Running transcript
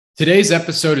Today's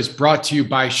episode is brought to you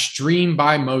by Stream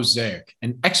by Mosaic,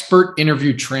 an expert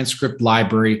interview transcript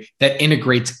library that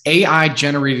integrates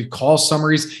AI-generated call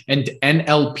summaries and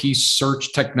NLP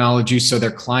search technology so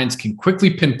their clients can quickly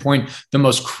pinpoint the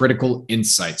most critical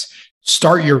insights.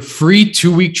 Start your free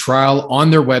 2-week trial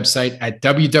on their website at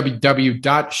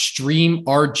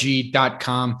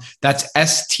www.streamrg.com. That's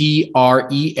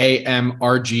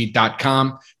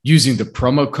STREAMRG.com using the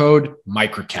promo code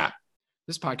MICROCAP.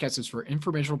 This podcast is for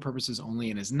informational purposes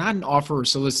only and is not an offer or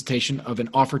solicitation of an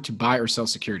offer to buy or sell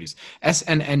securities.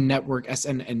 SNN Network,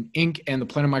 SNN Inc., and the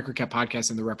Planet Microcap podcast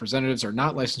and the representatives are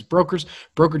not licensed brokers,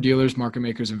 broker-dealers, market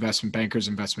makers, investment bankers,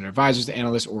 investment advisors,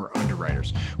 analysts, or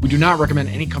underwriters. We do not recommend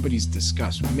any companies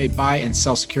discussed. We may buy and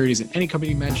sell securities in any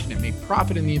company mentioned and may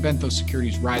profit in the event those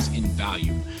securities rise in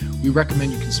value. We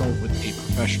recommend you consult with a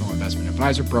professional investment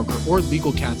advisor, broker, or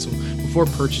legal counsel before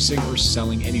purchasing or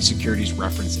selling any securities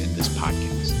referenced in this podcast.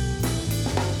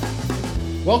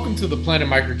 Welcome to the Planet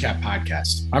Microcap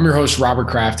podcast. I'm your host, Robert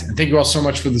Kraft, and thank you all so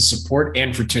much for the support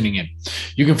and for tuning in.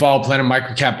 You can follow Planet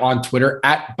Microcap on Twitter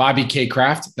at Bobby K.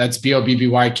 Kraft. That's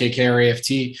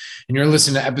BOBBYKKRAFT. And you're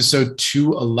listening to episode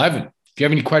 211. If you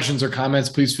have any questions or comments,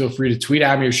 please feel free to tweet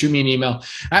at me or shoot me an email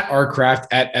at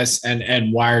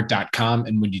rcraft@snnwire.com.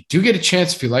 And when you do get a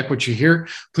chance, if you like what you hear,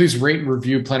 please rate and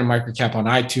review Planet Microcap on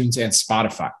iTunes and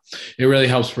Spotify. It really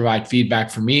helps provide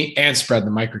feedback for me and spread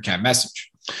the microcap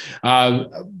message.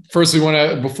 Firstly,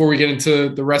 before we get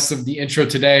into the rest of the intro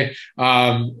today,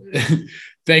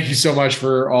 thank you so much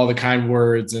for all the kind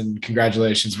words and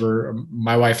congratulations.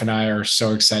 My wife and I are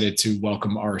so excited to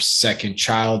welcome our second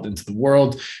child into the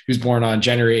world. He was born on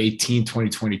January 18,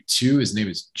 2022. His name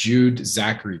is Jude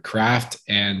Zachary Kraft,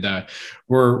 and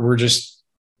we're just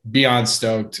beyond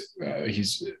stoked.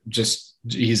 He's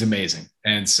amazing.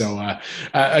 And so,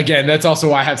 again, that's also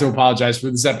why I had to apologize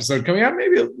for this episode coming out.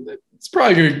 Maybe it's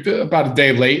probably about a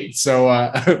day late. So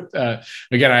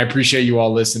again, I appreciate you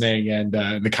all listening and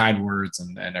the kind words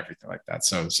and everything like that.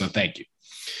 So thank you.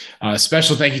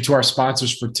 Special thank you to our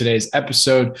sponsors for today's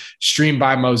episode, Stream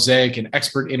by Mosaic, an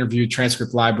expert interview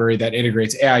transcript library that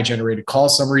integrates AI-generated call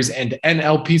summaries and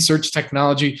NLP search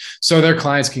technology so their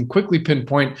clients can quickly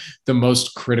pinpoint the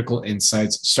most critical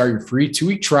insights. Start your free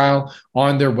 2-week trial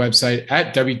on their website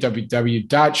at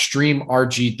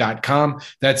www.streamrg.com.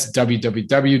 That's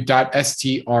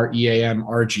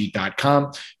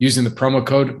www.streamrg.com using the promo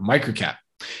code MICROCAP.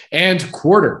 And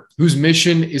Quarter, whose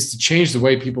mission is to change the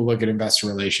way people look at investor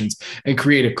relations and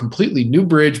create a completely new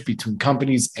bridge between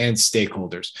companies and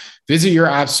stakeholders. Visit your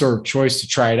app store of choice to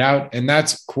try it out, and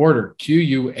that's Quarter,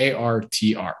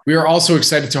 Quartr. We are also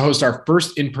excited to host our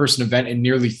first in-person event in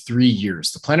nearly 3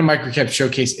 years. The Planet Microcap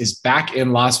Showcase is back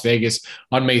in Las Vegas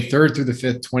on May 3rd through the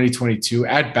 5th, 2022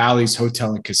 at Bally's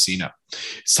Hotel and Casino.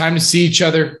 It's time to see each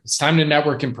other. It's time to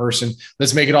network in person.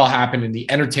 Let's make it all happen in the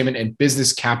entertainment and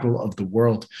business capital of the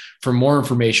world. For more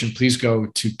information, please go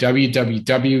to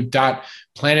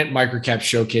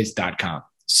www.planetmicrocapshowcase.com.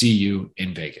 See you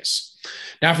in Vegas.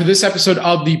 Now, for this episode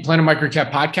of the Planet Microcap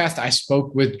podcast, I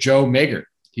spoke with Joe Magyer.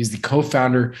 He's the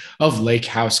co-founder of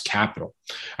Lakehouse Capital.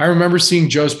 I remember seeing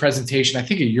Joe's presentation, I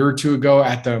think a year or two ago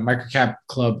at the Microcap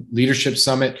Club Leadership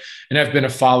Summit, and I've been a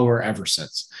follower ever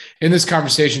since. In this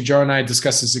conversation, Joe and I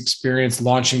discussed his experience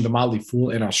launching the Motley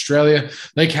Fool in Australia,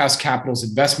 Lakehouse Capital's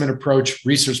investment approach,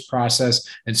 research process,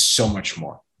 and so much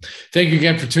more. Thank you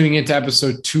again for tuning in to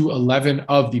episode 211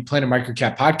 of the Planet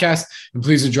Microcap podcast, and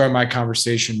please enjoy my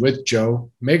conversation with Joe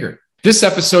Magyer. This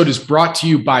episode is brought to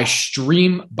you by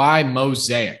Stream by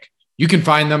Mosaic. You can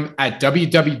find them at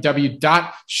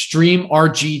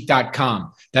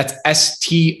www.streamrg.com. That's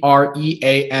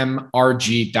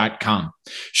STREAMRG.com.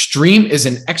 Stream is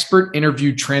an expert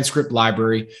interview transcript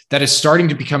library that is starting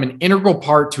to become an integral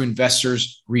part to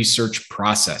investors' research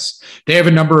process. They have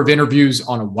a number of interviews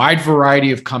on a wide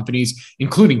variety of companies,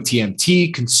 including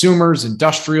TMT, consumers,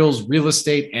 industrials, real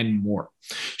estate, and more.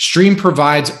 Stream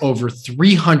provides over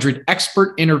 300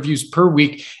 expert interviews per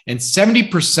week, and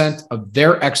 70% of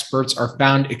their experts are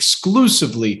found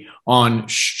exclusively on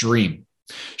Stream.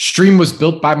 Stream was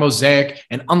built by Mosaic,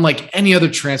 and unlike any other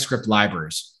transcript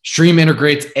libraries, Stream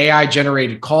integrates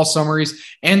AI-generated call summaries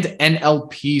and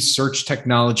NLP search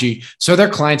technology so their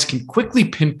clients can quickly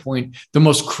pinpoint the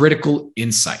most critical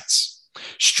insights.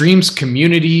 Stream's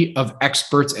community of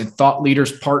experts and thought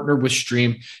leaders partner with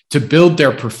Stream to build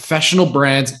their professional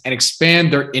brands and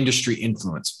expand their industry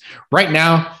influence. Right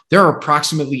now, there are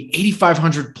approximately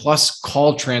 8,500 plus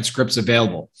call transcripts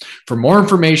available. For more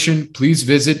information, please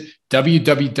visit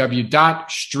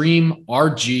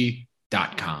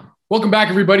www.streamrg.com. Welcome back,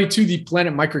 everybody, to the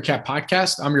Planet Microcap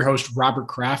podcast. I'm your host, Robert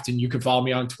Kraft, and you can follow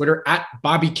me on Twitter at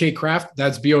Bobby K. Kraft.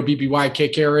 That's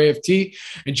BOBBYKKRAFT.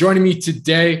 And joining me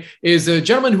today is a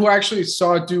gentleman who I actually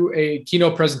saw do a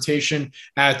keynote presentation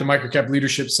at the Microcap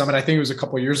Leadership Summit. I think it was a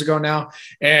couple of years ago now.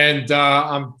 And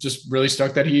I'm just really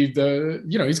stoked that he's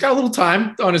got a little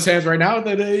time on his hands right now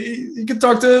that he can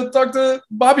talk to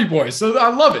Bobby Boy. So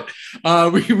I love it.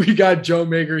 We got Joe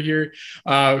Magyer here,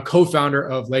 co-founder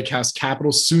of Lakehouse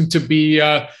Capital, soon to be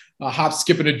a hop,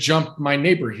 skip, and a jump, my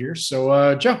neighbor here.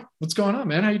 So, Joe, what's going on,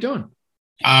 man? How you doing?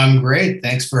 I'm great.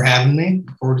 Thanks for having me.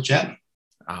 Look forward to chatting.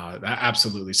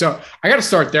 Absolutely. So I got to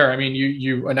start there. I mean,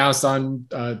 you announced on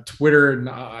Twitter, and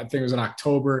I think it was in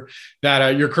October,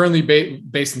 that you're currently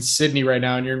based in Sydney right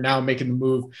now, and you're now making the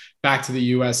move back to the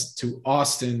U.S. to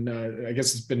Austin. I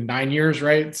guess it's been 9 years,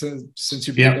 right? Since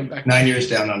you've been back. 9 years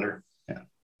down under.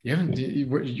 You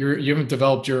haven't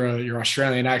developed your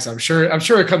Australian accent. I'm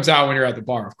sure it comes out when you're at the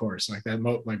bar, of course, like that,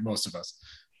 like most of us.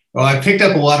 Well, I picked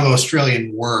up a lot of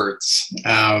Australian words,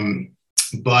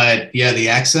 but yeah, the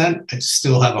accent, I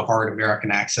still have a hard American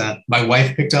accent. My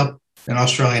wife picked up an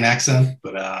Australian accent,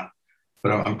 but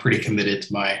I'm pretty committed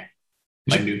to my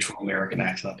neutral American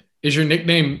accent. Is your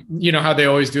nickname, you know how they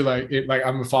always do, like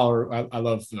I'm a follower. I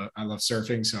love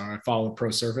surfing, so I follow pro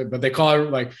surfing, but they call it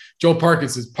like Joe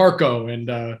Parkinson's Parko and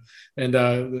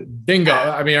Dingo.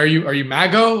 I mean, are you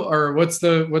Mago or what's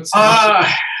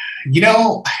I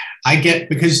get,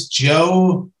 because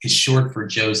Joe is short for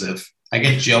Joseph, I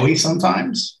get Joey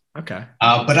sometimes. Okay.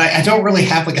 But I don't really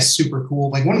have like a super cool,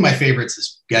 like one of my favorites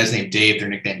is a guy's named Dave. Their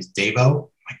nickname is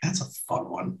Davo. Like, that's a fun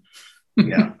one.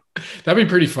 Yeah. That'd be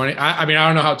pretty funny. I mean, I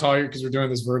don't know how tall you are because we're doing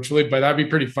this virtually, but that'd be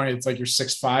pretty funny. It's like you're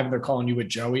 6'5" and they're calling you a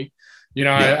Joey. You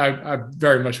know, yeah. I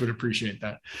very much would appreciate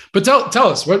that. But tell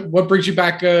us what brings you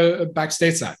back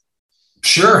stateside?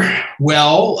 Sure.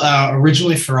 Well,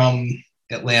 originally from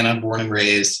Atlanta, born and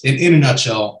raised. In a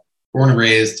nutshell, born and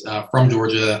raised from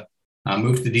Georgia.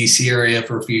 Moved to the DC area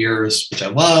for a few years, which I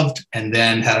loved, and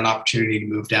then had an opportunity to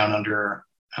move down under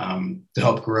to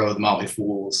help grow the Motley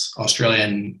Fool's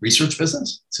Australian research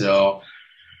business. So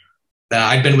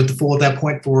I'd been with the Fool at that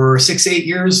point for 6-8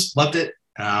 years, loved it.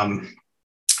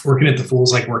 Working at the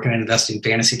Fool's like working in investing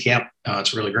fantasy camp.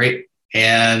 It's really great.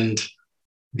 And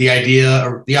the idea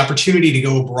or the opportunity to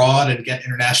go abroad and get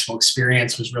international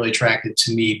experience was really attractive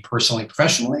to me personally and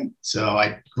professionally. So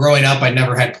growing up, I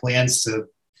never had plans to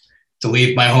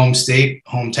leave my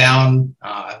hometown.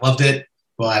 I loved it.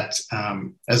 But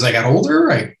as I got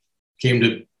older, I came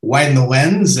to widen the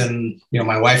lens, and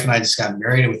my wife and I just got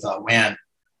married, and we thought, man,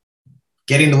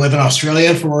 getting to live in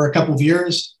Australia for a couple of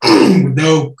years with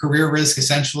no career risk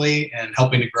essentially, and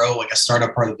helping to grow like a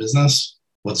startup part of the business,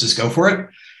 let's just go for it.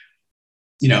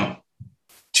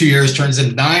 2 years turns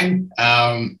into 9,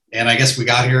 and I guess we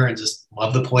got here and just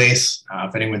love the place.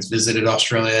 If anyone's visited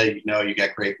Australia, you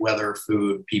got great weather,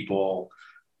 food, people.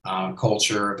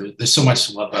 Culture. There's so much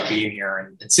to love about being here,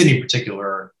 and in Sydney in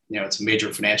particular, it's a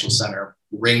major financial center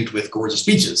ringed with gorgeous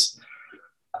beaches,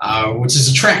 which is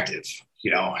attractive.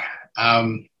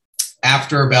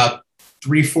 After about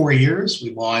 3-4 years,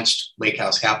 we launched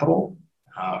Lakehouse Capital,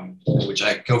 which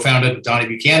I co-founded with Donnie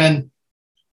Buchanan,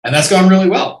 and that's gone really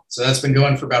well. So that's been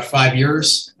going for about 5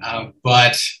 years.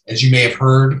 But as you may have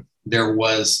heard, there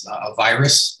was a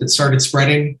virus that started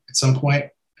spreading at some point.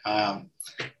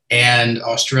 And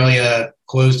Australia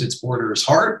closed its borders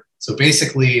hard. So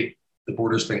basically, the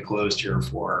border's been closed here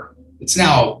it's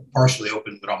now partially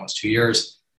open, but almost 2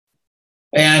 years.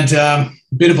 And a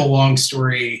bit of a long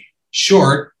story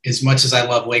short, as much as I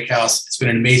love Lakehouse, it's been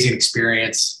an amazing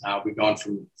experience. We've gone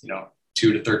from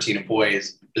 2 to 13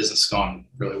 employees. The business has gone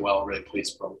really well, really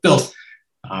pleased with what we built.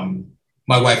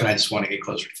 My wife and I just want to get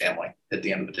closer to family at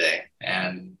the end of the day.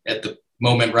 And at the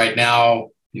moment right now,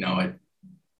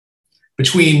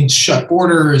 between shut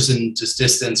borders and just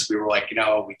distance, we were like,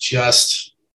 we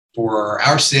just, for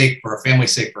our sake, for our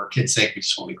family's sake, for our kids' sake, we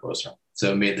just want to be closer.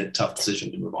 So made the tough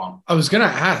decision to move on. I was going to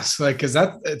ask, because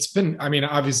it's been,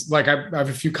 obviously, I have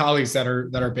a few colleagues that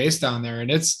are based down there,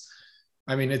 and it's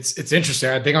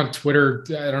interesting. I think on Twitter,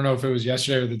 I don't know if it was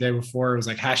yesterday or the day before, it was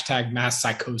like hashtag mass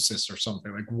psychosis or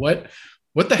something. Like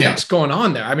what the heck's going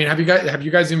on there? Have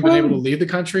you guys even been able to leave the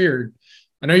country, or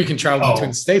I know you can travel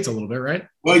between states a little bit, right?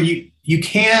 Well, you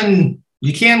can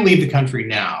leave the country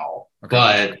now, okay.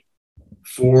 But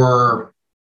for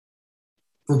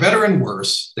better and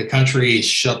worse, the country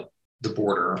shut the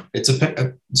border.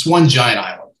 It's one giant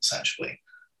island essentially,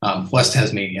 plus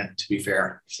Tasmania, to be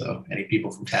fair. So any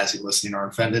people from Tassie listening are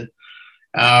offended,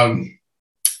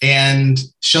 and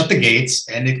shut the gates,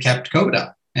 and it kept COVID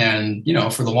up. And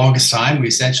for the longest time, we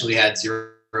essentially had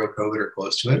 0 COVID or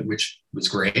close to it, which was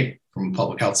great from a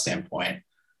public health standpoint.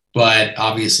 But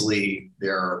obviously,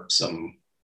 there are some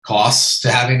costs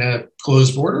to having a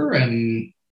closed border,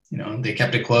 and they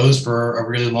kept it closed for a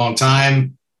really long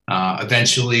time.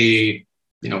 Eventually,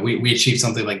 we achieved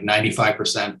something like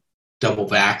 95% double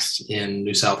vaxxed in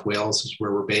New South Wales, is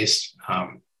where we're based.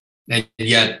 And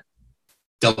yet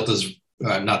Delta's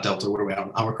not Delta, what are we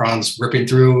on? Omicron's ripping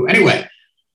through. Anyway,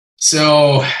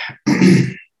 so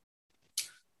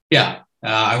yeah,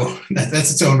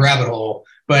 that's its own rabbit hole.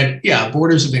 But yeah,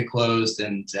 borders have been closed,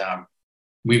 and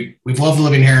we've loved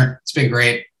living here. It's been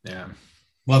great. Yeah.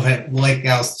 Love it,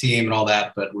 Lakehouse team and all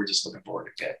that, but we're just looking forward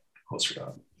to get closer to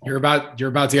home. You're about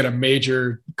to get a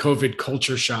major COVID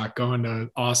culture shock going to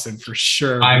Austin for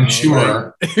sure. I'm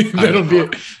sure. That's gonna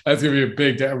be a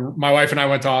big day. My wife and I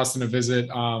went to Austin to visit.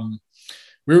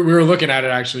 We were looking at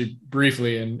it actually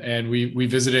briefly, and we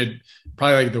visited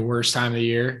probably like the worst time of the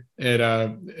year.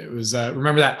 It was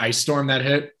remember that ice storm that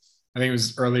hit? I think it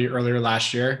was earlier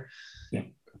last year. Yeah.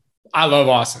 I love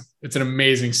Austin. It's an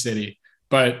amazing city.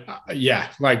 But yeah,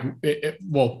 like,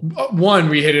 one,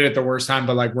 we hit it at the worst time,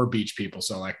 but like, we're beach people.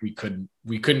 So like, we couldn't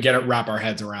wrap our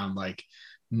heads around like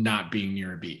not being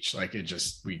near a beach. Like it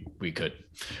just, we could,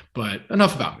 but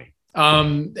enough about me.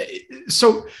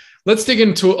 So let's dig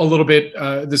into a little bit.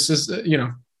 This is,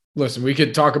 listen, we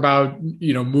could talk about,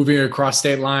 moving across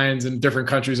state lines in different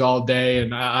countries all day.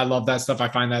 And I love that stuff. I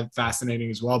find that fascinating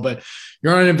as well, but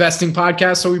you're on an investing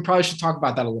podcast, so we probably should talk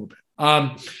about that a little bit.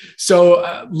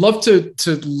 So love to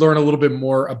learn a little bit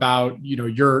more about,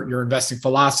 your investing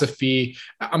philosophy.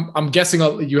 I'm guessing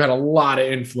you had a lot of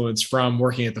influence from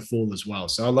working at the Fool as well.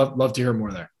 So I'd love to hear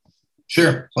more there.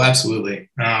 Sure. Well, absolutely.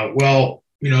 At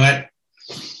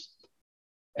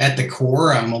the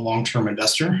core, I'm a long-term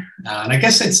investor. And I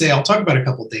guess I'd say I'll talk about a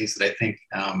couple of things that I think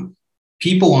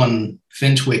people on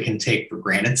FinTwit can take for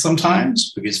granted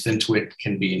sometimes, because FinTwit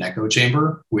can be an echo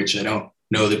chamber, which I don't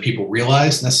know that people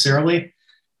realize necessarily.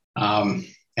 And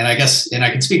I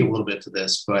can speak a little bit to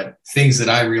this, but things that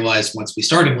I realized once we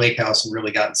started Lakehouse and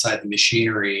really got inside the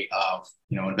machinery of,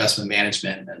 investment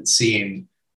management and seeing,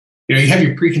 you have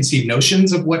your preconceived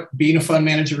notions of what being a fund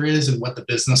manager is and what the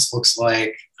business looks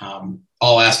like,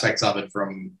 all aspects of it,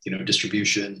 from,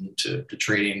 distribution to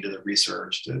trading, to the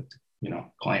research, to,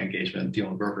 client engagement,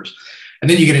 dealing with brokers. And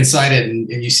then you get inside it and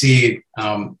you see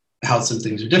how some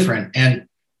things are different. And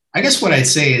I guess what I'd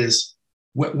say is,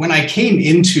 when I came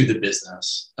into the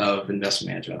business of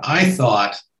investment management, I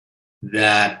thought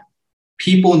that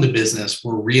people in the business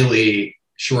were really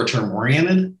short-term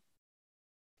oriented,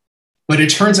 but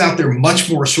it turns out they're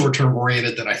much more short-term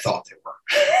oriented than I thought they were.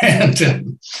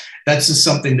 And that's just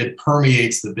something that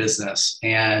permeates the business.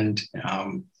 And,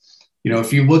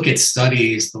 if you look at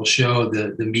studies, they'll show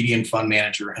the median fund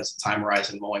manager has a time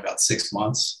horizon of only about 6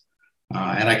 months.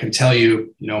 And I can tell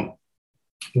you,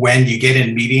 when you get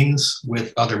in meetings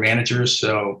with other managers,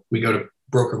 so we go to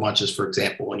broker lunches, for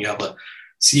example, and you have a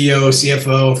CEO,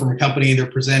 CFO from a company, they're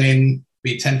presenting,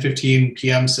 be 10, 15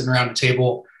 p.m. sitting around a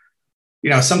table.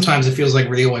 Sometimes it feels like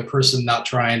we're the only person not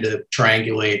trying to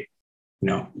triangulate,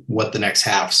 what the next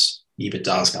half's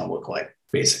EBITDA is going to look like,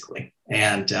 basically.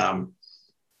 And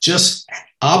just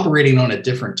operating on a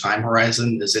different time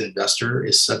horizon as an investor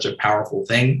is such a powerful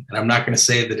thing. And I'm not going to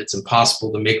say that it's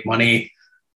impossible to make money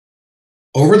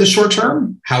over the short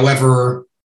term. However,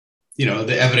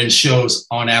 the evidence shows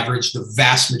on average, the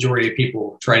vast majority of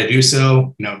people try to do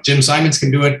so. Jim Simons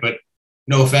can do it, but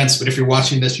no offense, but if you're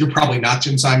watching this, you're probably not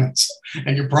Jim Simons,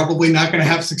 and you're probably not going to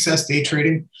have success day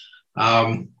trading.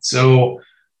 So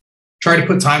try to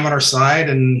put time on our side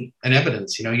and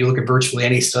evidence. You look at virtually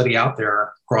any study out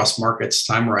there across markets,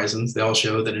 time horizons, they all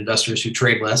show that investors who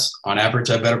trade less on average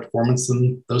have better performance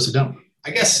than those who don't.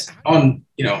 I guess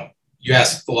you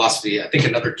asked philosophy. I think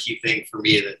another key thing for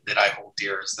me that I hold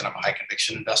dear is that I'm a high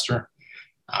conviction investor.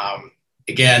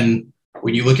 Again,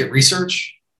 when you look at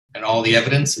research and all the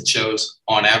evidence, it shows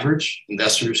on average,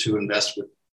 investors who invest with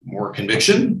more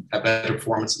conviction have better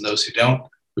performance than those who don't,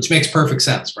 which makes perfect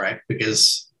sense, right?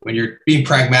 Because when you're being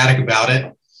pragmatic about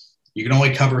it, you can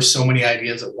only cover so many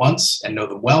ideas at once and know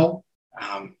them well.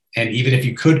 And even if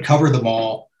you could cover them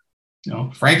all,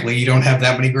 frankly, you don't have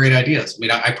that many great ideas. I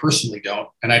mean, I personally don't.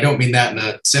 And I don't mean that in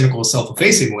a cynical,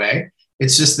 self-effacing way.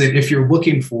 It's just that if you're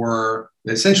looking for,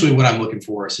 essentially what I'm looking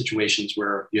for are situations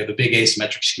where you have a big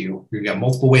asymmetric skew. You've got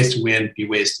multiple ways to win, few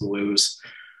ways to lose.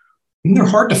 And they're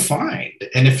hard to find.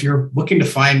 And if you're looking to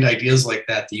find ideas like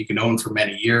that you can own for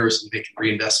many years and they can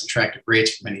reinvest attractive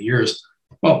rates for many years,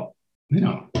 well,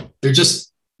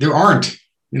 there aren't,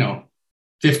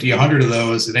 50, 100 of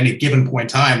those at any given point in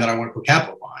time that I want to put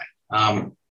capital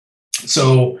behind.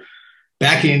 So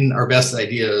backing our best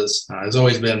ideas has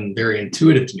always been very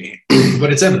intuitive to me,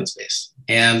 but it's evidence-based.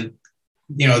 And,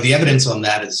 the evidence on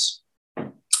that is,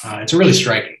 it's really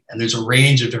striking. And there's a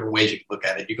range of different ways you can look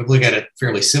at it. You can look at it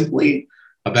fairly simply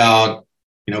about,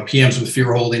 PMs with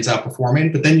fewer holdings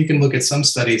outperforming, but then you can look at some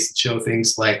studies that show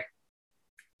things like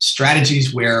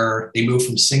strategies where they move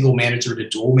from single manager to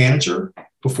dual manager,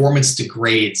 performance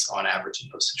degrades on average in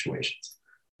those situations.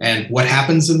 And what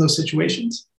happens in those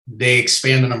situations? They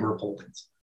expand the number of holdings.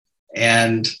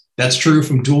 And that's true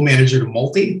from dual manager to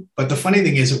multi. But the funny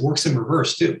thing is it works in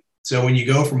reverse too. So when you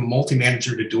go from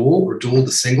multi-manager to dual or dual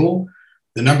to single,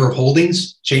 the number of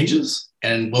holdings changes,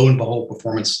 and lo and behold,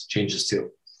 performance changes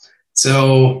too.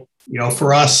 So,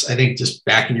 for us, I think just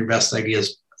backing your best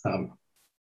ideas. And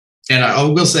I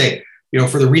will say,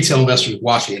 for the retail investors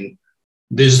watching,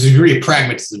 there's a degree of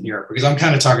pragmatism here, because I'm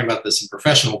kind of talking about this in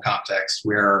professional context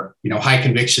where, high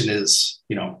conviction is,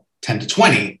 10 to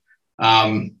 20.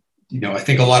 I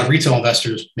think a lot of retail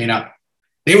investors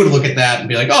they would look at that and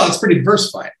be like, oh, that's pretty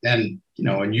diversified. And,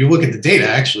 and you look at the data,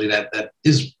 actually, that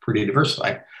is pretty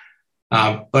diversified.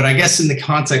 But I guess in the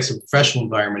context of professional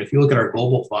environment, if you look at our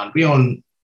global fund, we own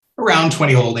around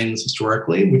 20 holdings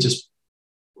historically, which is,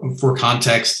 for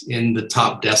context, in the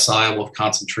top decile of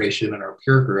concentration in our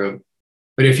peer group.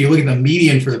 But if you look at the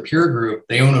median for the peer group,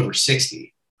 they own over 60.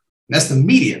 And that's the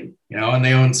median, and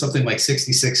they own something like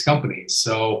 66 companies.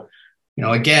 So,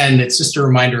 again, it's just a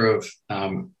reminder of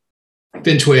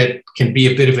FinTwit can be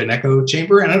a bit of an echo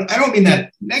chamber. And I don't mean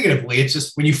that negatively. It's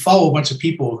just when you follow a bunch of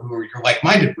people who you're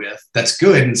like-minded with, that's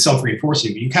good and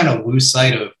self-reinforcing, but you kind of lose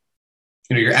sight of,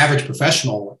 your average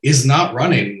professional is not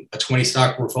running a 20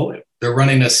 stock portfolio. They're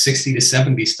running a 60 to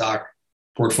 70 stock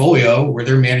portfolio where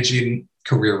they're managing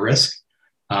career risk.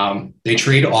 They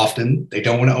trade often. They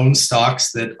don't want to own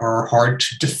stocks that are hard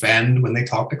to defend when they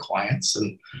talk to clients.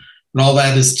 And all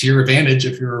that is to your advantage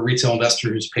if you're a retail investor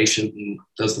who's patient and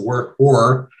does the work,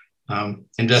 or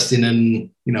investing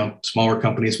in, smaller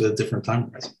companies with a different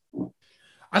time horizon.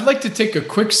 I'd like to take a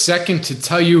quick second to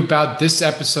tell you about this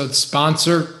episode's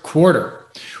sponsor, Quarter.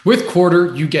 With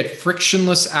Quarter, you get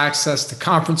frictionless access to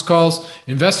conference calls,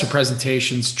 investor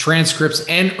presentations, transcripts,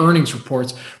 and earnings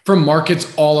reports from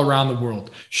markets all around the world,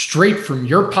 straight from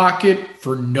your pocket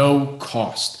for no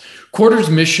cost. Quarter's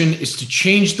mission is to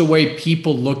change the way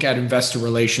people look at investor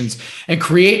relations and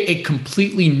create a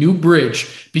completely new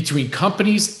bridge between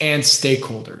companies and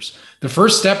stakeholders. The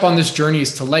first step on this journey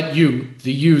is to let you,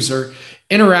 the user,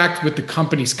 interact with the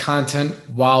company's content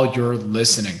while you're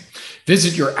listening.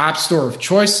 Visit your app store of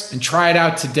choice and try it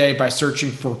out today by searching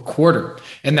for Quarter.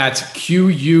 And that's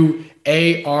Quartr.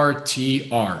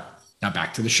 Now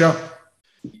back to the show.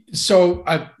 So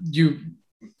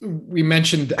we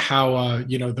mentioned how,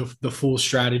 the full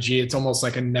strategy, it's almost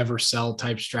like a never sell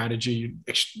type strategy,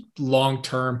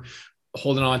 long-term,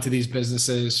 holding on to these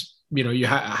businesses. You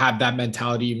have that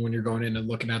mentality even when you're going in and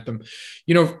looking at them.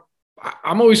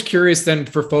 I'm always curious then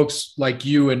for folks like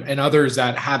you and others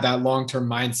that have that long-term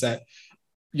mindset,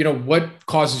 what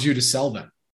causes you to sell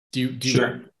them? Do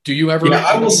you ever? Yeah,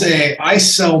 I will say I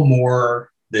sell more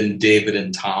than David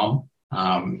and Tom.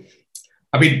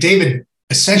 David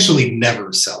essentially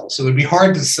never sells, so it'd be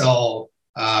hard to sell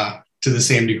to the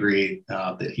same degree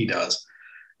that he does.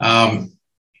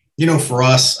 For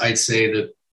us, I'd say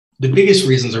that the biggest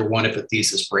reasons are, one, if a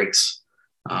thesis breaks.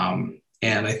 And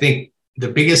I think the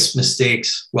biggest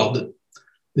mistakes, the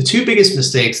two biggest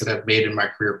mistakes that I've made in my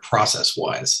career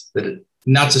process-wise,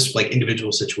 not just like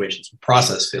individual situations, but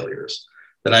process failures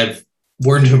that I've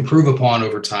learned to improve upon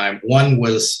over time. One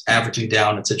was averaging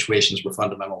down in situations where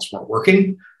fundamentals weren't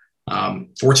working.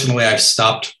 Fortunately, I've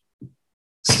stopped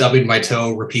stubbing my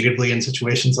toe repeatedly in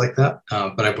situations like that,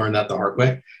 but I've learned that the hard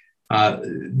way.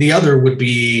 The other would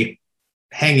be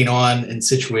hanging on in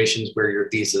situations where your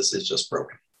thesis is just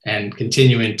broken and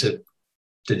continuing to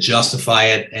justify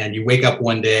it. And you wake up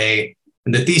one day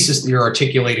and the thesis that you're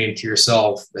articulating to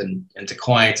yourself and to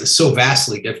clients is so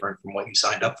vastly different from what you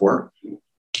signed up for.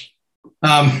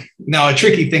 Now, a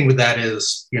tricky thing with that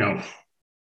is,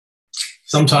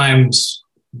 sometimes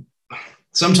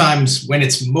when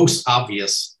it's most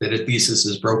obvious that a thesis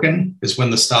is broken is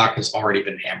when the stock has already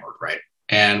been hammered, right?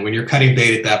 And when you're cutting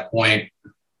bait at that point,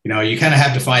 you kind of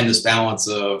have to find this balance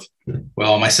of,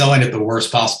 well, am I selling at the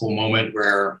worst possible moment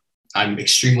where I'm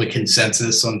extremely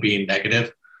consensus on being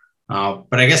negative?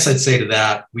 But I guess I'd say to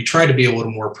that, we try to be a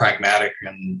little more pragmatic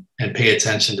and pay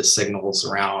attention to signals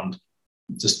around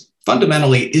just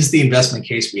fundamentally, is the investment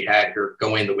case we had here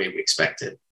going the way we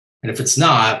expected? And if it's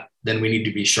not, then we need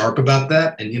to be sharp about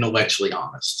that and intellectually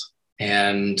honest.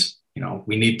 And,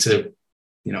 we need to,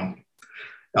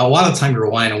 a lot of time you're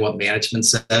relying on what management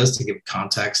says to give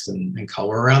context and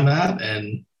color around that.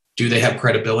 And do they have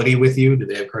credibility with you? Do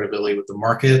they have credibility with the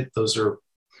market?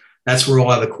 That's where a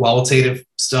lot of the qualitative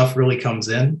stuff really comes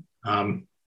in.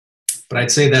 But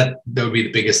I'd say that would be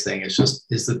the biggest thing, is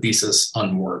the thesis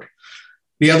unmoored.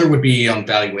 The other would be on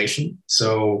valuation.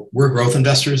 So we're growth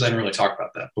investors. I didn't really talk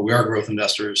about that, but we are growth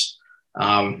investors.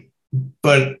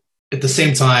 But at the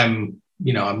same time,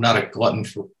 I'm not a glutton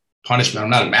for punishment. I'm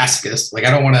not a masochist. Like,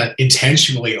 I don't want to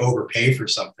intentionally overpay for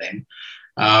something.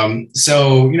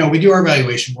 So we do our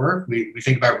valuation work. We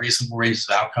think about reasonable ranges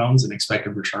of outcomes and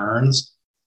expected returns.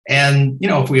 And,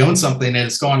 if we own something and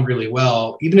it's gone really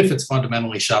well, even if it's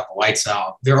fundamentally shot the lights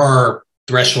out, there are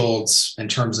thresholds in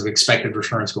terms of expected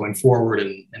returns going forward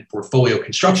and portfolio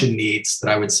construction needs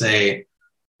that I would say,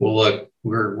 well, look,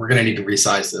 we're going to need to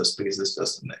resize this because this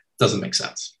doesn't make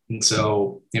sense. And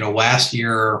so, last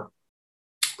year,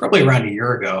 probably around a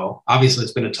year ago, obviously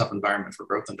it's been a tough environment for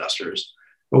growth investors,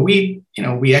 but we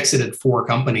exited 4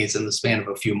 companies in the span of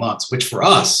a few months, which for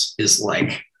us is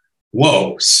like,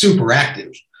 whoa, super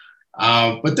active.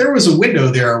 But there was a window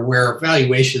there where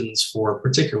valuations for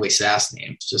particularly SaaS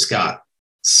names just got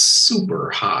super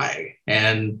high,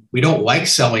 and we don't like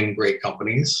selling great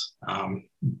companies,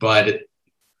 but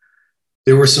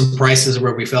there were some prices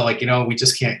where we felt like, we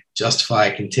just can't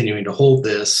justify continuing to hold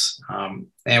this.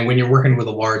 And when you're working with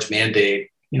a large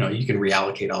mandate, you can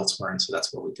reallocate elsewhere. And so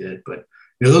that's what we did. But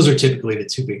those are typically the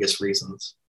 2 biggest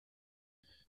reasons.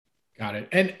 Got it.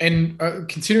 And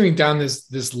continuing down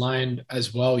this line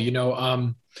as well,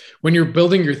 when you're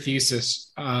building your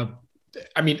thesis,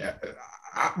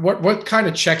 what kind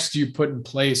of checks do you put in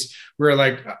place where,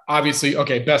 like, obviously,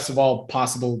 okay, best of all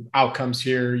possible outcomes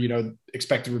here,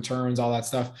 expected returns, all that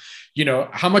stuff,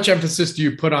 how much emphasis do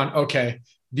you put on, okay,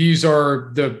 these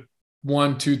are the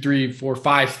 1, 2, 3, 4,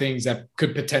 5 things that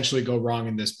could potentially go wrong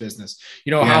in this business?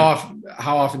 How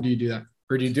often do you do that?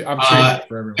 Or do you do, I'm sure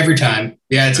for everyone. Every time.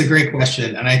 Yeah, it's a great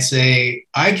question. And I'd say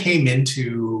I came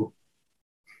into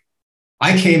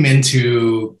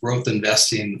growth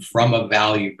investing from a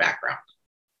value background.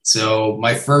 So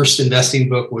my first investing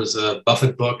book was a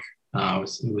Buffett book.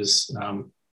 It was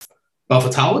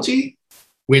Buffettology,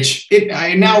 which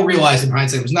I now realize in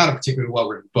hindsight was not a particularly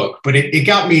well-written book, but it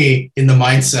got me in the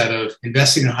mindset of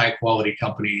investing in high-quality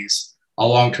companies, a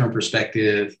long-term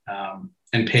perspective,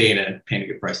 and paying a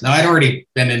good price. Now, I'd already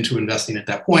been into investing at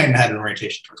that point and had an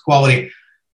orientation towards quality,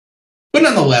 but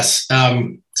nonetheless,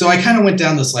 so I kind of went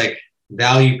down this like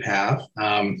value path.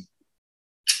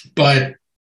 But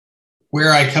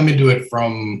where I come into it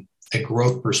from a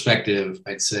growth perspective,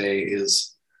 I'd say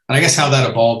is, and I guess how that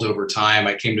evolved over time,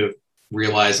 I came to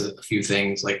realize a few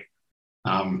things. Like,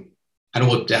 I don't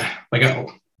look down,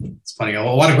 it's funny, a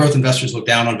lot of growth investors look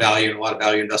down on value, and a lot of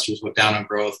value investors look down on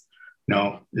growth.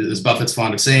 As Buffett's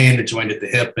fond of saying, it joined at the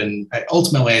hip. And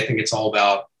ultimately, I think it's all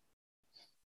about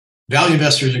value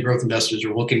investors and growth investors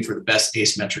are looking for the best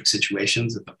asymmetric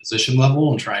situations at the position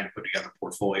level and trying to put together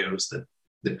portfolios that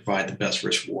provide the best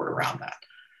risk reward around that.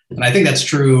 And I think that's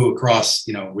true across,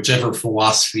 whichever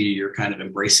philosophy you're kind of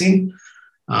embracing.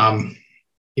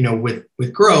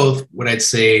 With growth, what I'd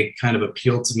say kind of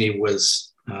appealed to me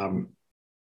was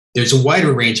there's a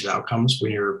wider range of outcomes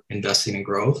when you're investing in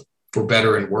growth, for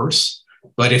better and worse.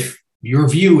 But if your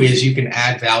view is you can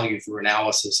add value through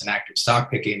analysis and active stock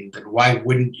picking, then why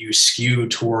wouldn't you skew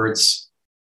towards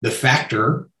the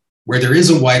factor where there is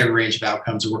a wider range of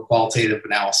outcomes where qualitative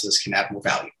analysis can add more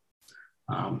value?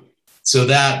 So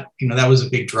that was a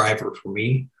big driver for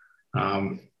me.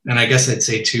 And I guess I'd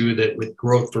say too, that with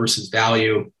growth versus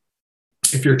value,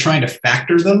 if you're trying to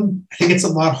factor them, I think it's a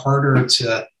lot harder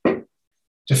to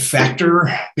factor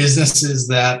businesses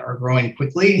that are growing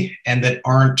quickly and that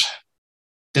aren't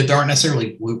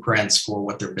necessarily blueprints for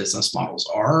what their business models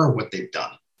are or what they've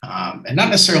done. And not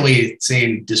necessarily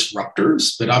saying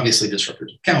disruptors, but obviously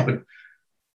disruptors count.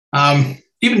 But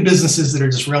even businesses that are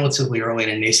just relatively early in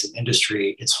a nascent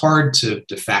industry, it's hard to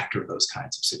factor those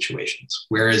kinds of situations.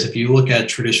 Whereas if you look at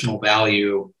traditional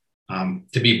value,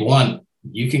 to be blunt,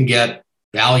 you can get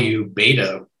value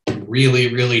beta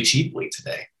really, really cheaply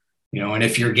today. And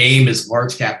if your game is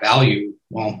large cap value,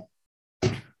 well,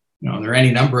 there are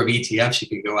any number of ETFs you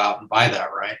could go out and buy that,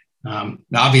 right? Now,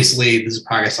 obviously, this is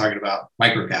podcast talking about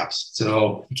microcaps,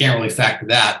 so you can't really factor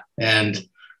that. And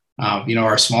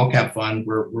our small cap fund,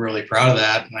 we're really proud of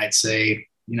that. And I'd say,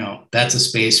 that's a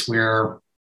space where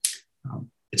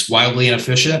it's wildly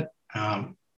inefficient.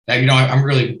 I'm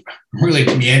really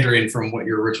meandering from what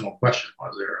your original question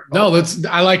was there. No,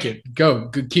 I like it.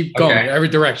 Keep going. Okay. Every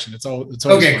direction. It's all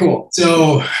okay. Cool.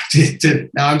 So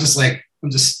now I'm just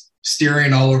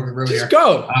steering all over the road Just here.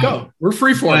 Go. We're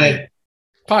free for it.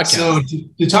 Podcast. So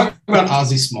to talk about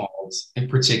Aussie Smalls in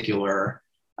particular,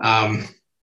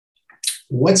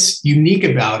 what's unique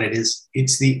about it is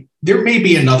there may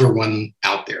be another one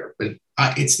out there, but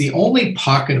it's the only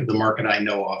pocket of the market I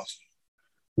know of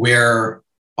where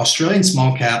Australian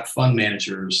small cap fund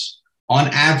managers on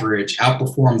average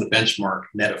outperform the benchmark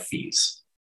net of fees.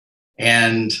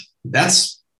 And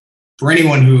that's, for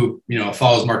anyone who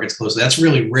follows markets closely, that's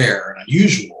really rare and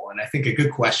unusual. And I think a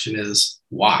good question is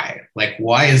why? Like,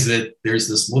 why is it there's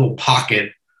this little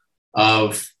pocket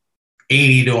of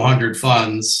 80 to 100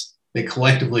 funds that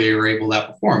collectively are able to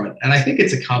outperform it? And I think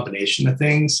it's a combination of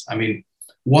things. I mean,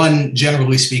 one,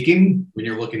 generally speaking, when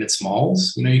you're looking at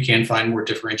smalls, you can find more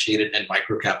differentiated, and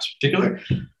micro caps in particular,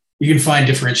 you can find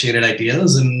differentiated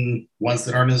ideas and ones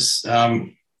that aren't as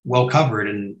well covered.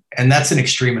 And that's an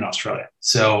extreme in Australia.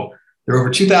 So there are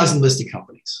over 2,000 listed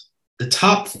companies. The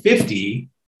top 50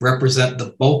 represent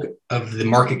the bulk of the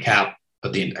market cap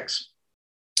of the index.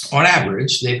 On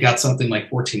average, they've got something like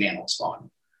 14 analysts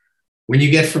on. When you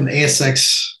get from the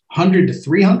ASX 100 to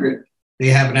 300, they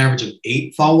have an average of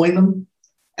 8 following them.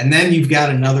 And then you've got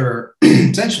another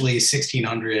essentially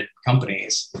 1,600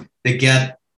 companies that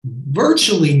get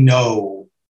virtually no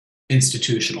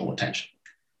institutional attention.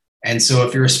 And so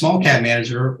if you're a small cap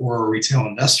manager or a retail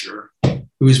investor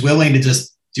who's willing to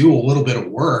just do a little bit of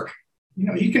work,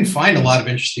 you can find a lot of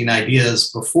interesting ideas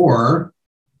before,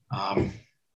 I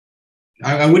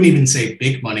wouldn't even say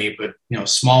big money, but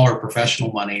smaller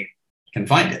professional money can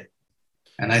find it.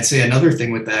 And I'd say another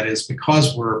thing with that is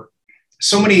because we're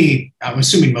so many, I'm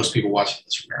assuming most people watching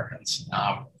this are Americans.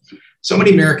 So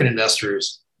many American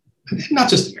investors, not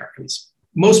just Americans,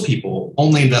 most people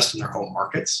only invest in their home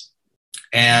markets.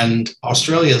 And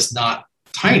Australia is not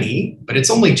tiny, but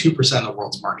it's only 2% of the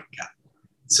world's market cap.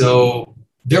 So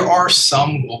there are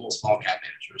some global small cap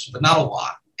managers, but not a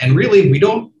lot. And really, we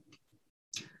don't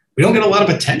get a lot of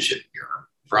attention here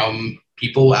from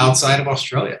people outside of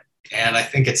Australia. And I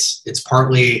think it's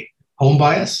partly home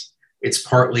bias. It's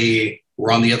partly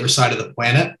we're on the other side of the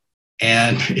planet,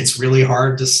 and it's really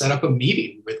hard to set up a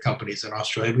meeting with companies in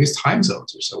Australia because time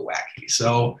zones are so wacky.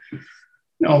 So,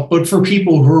 but for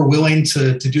people who are willing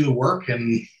to do the work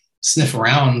and sniff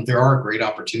around, there are great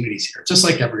opportunities here, just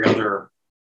like every other,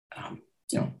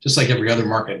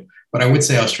 market. But I would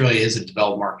say Australia is a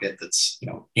developed market that's,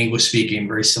 English speaking,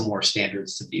 very similar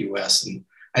standards to the US, and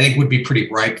I think would be pretty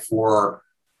ripe for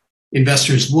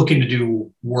investors looking to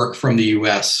do work from the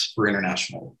US for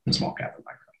international small cap and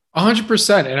micro.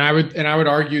 100%. And I would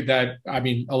argue that,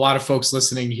 a lot of folks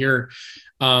listening here,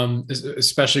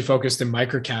 especially focused in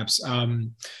micro caps,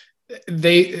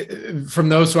 they, from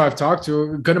those who I've talked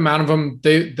to, a good amount of them,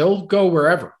 they'll go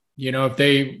wherever,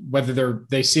 whether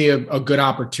they see a good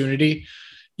opportunity,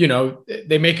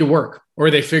 they make it work, or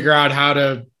they figure out how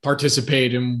to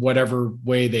participate in whatever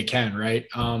way they can. Right.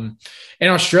 And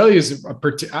Australia is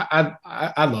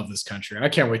I love this country. I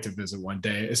can't wait to visit one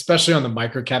day, especially on the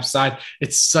microcap side.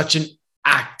 It's such an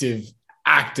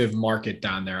active market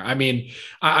down there.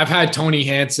 I've had Tony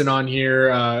Hansen on here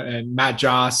and Matt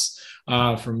Joss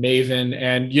from Maven.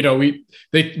 And,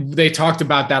 they talked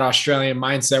about that Australian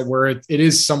mindset where it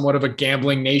is somewhat of a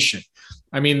gambling nation.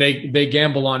 They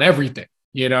gamble on everything.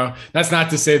 That's not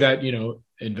to say that,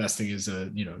 investing is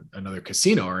another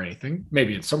casino or anything,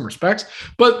 maybe in some respects,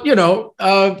 but,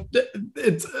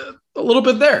 it's a little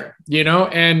bit there,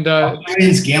 and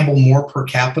Australians gamble more per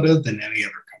capita than any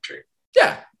other country.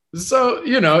 Yeah. So,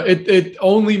 it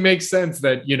only makes sense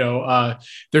that,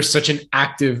 there's such an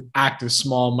active,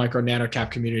 small micro nano cap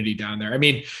community down there.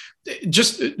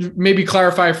 Just maybe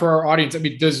clarify for our audience.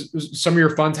 Does some of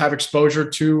your funds have exposure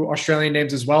to Australian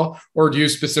names as well? Or do you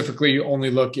specifically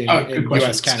only look in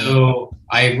US, Canada? So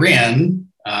I ran,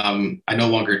 I no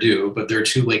longer do, but there are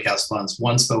 2 Lakehouse funds.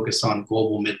 One's focused on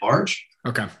global mid-large.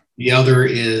 Okay. The other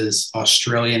is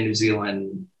Australian, New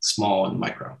Zealand, small and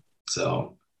micro.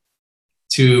 So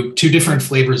two different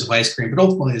flavors of ice cream, but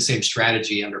ultimately the same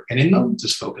strategy underpinning them,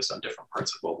 just focused on different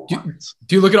parts of global markets.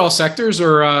 Do you look at all sectors,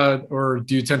 or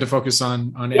do you tend to focus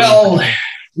on? Well,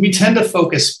 we tend to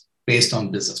focus based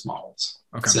on business models.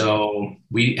 Okay. So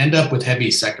we end up with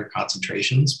heavy sector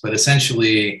concentrations, but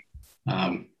essentially,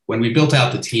 when we built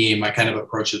out the team, I kind of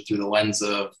approached it through the lens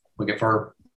of, if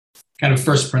our kind of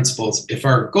first principles, if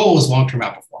our goal is long-term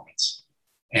outperformance,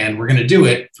 and we're going to do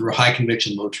it through a high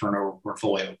conviction, low turnover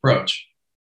portfolio approach.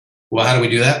 Well, how do we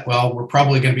do that? Well, we're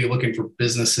probably going to be looking for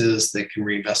businesses that can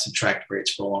reinvest at attractive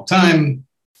rates for a long time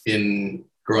in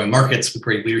growing markets with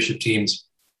great leadership teams.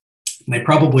 And they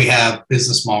probably have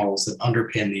business models that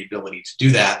underpin the ability to do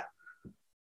that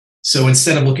So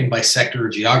instead of looking by sector or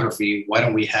geography, why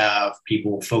don't we have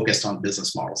people focused on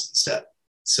business models instead?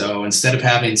 So instead of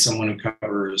having someone who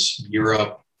covers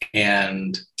Europe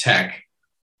and tech,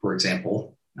 for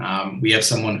example, we have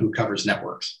someone who covers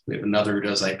networks. We have another who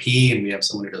does IP, and we have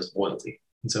someone who does loyalty.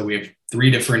 And so we have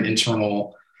 3 different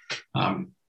internal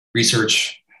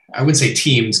research, I would say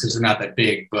teams because they're not that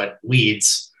big, but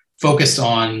leads focused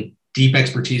on deep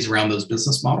expertise around those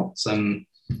business models. And,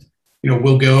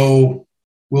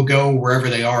 we'll go wherever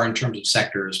they are in terms of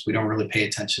sectors. We don't really pay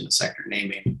attention to sector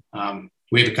naming.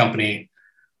 We have a company,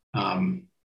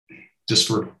 just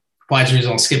for compliance reasons,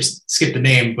 I'll skip the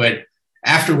name, but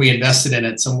after we invested in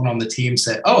it, someone on the team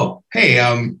said, "Oh, hey,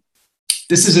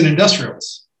 this is in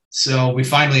industrials. So we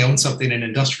finally own something in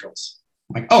industrials."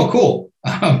 I'm like, "Oh, cool."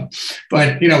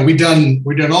 But we've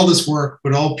done all this work,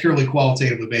 but all purely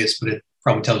qualitatively based, but it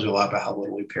probably tells you a lot about how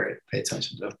little we pay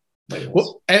attention to.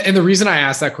 Well, and the reason I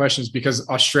asked that question is because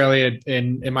Australia,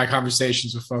 in my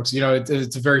conversations with folks,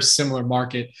 it's a very similar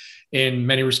market in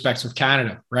many respects with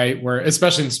Canada, right? Where,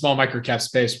 especially in the small microcap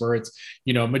space, where it's,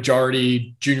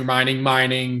 majority junior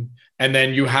mining, and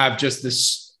then you have just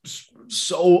this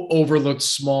so overlooked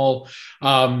small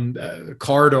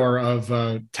corridor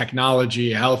of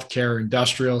technology, healthcare,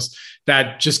 industrials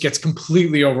that just gets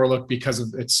completely overlooked because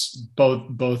of it's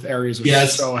both areas are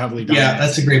so heavily dominated. Yeah,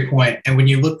 that's a great point. And when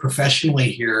you look professionally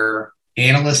here,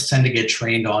 analysts tend to get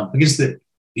trained on, because the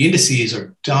indices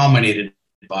are dominated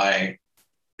by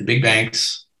the big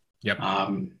banks,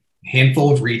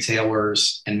 handful of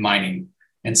retailers, and mining.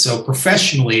 And so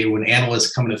professionally, when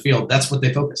analysts come into the field, that's what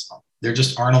they focus on. There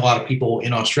just aren't a lot of people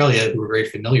in Australia who are very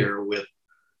familiar with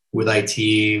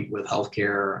IT, with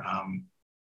healthcare,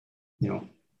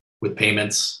 with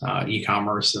payments,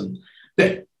 e-commerce. And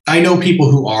I know people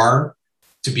who are,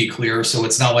 to be clear. So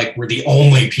it's not like we're the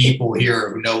only people here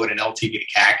who know what an LTV to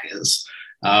CAC is.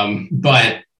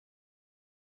 But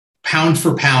pound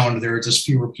for pound, there are just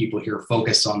fewer people here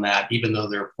focused on that, even though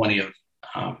there are plenty of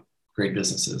great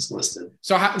businesses listed.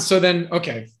 So then,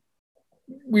 okay.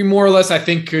 We more or less, I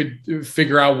think, could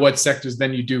figure out what sectors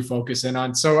then you do focus in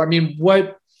on. So, I mean,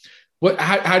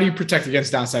 how do you protect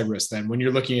against downside risk then when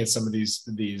you're looking at some of these,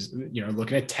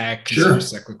 looking at tech,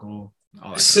 cyclical?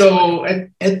 So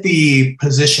at the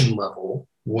position level,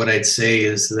 what I'd say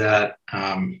is that,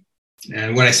 and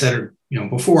what I said,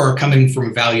 before, coming from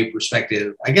a value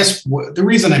perspective, I guess the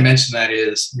reason I mentioned that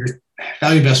is your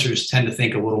value investors tend to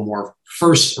think a little more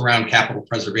first around capital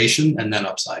preservation and then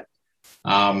upside.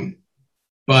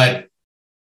 But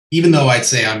even though I'd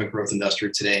say I'm a growth investor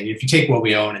today, and if you take what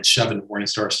we own and shove it in the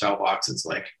Morningstar style box, it's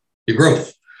like your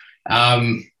growth.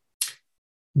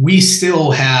 We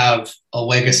still have a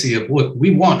legacy of, look,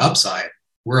 we want upside.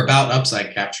 We're about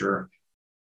upside capture,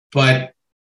 but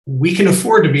we can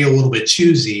afford to be a little bit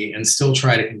choosy and still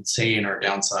try to contain our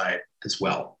downside as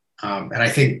well. And I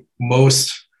think a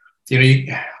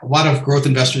lot of growth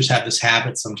investors have this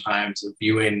habit sometimes of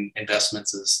viewing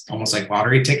investments as almost like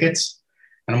lottery tickets.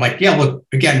 And I'm like, yeah, look,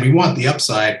 again, we want the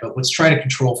upside, but let's try to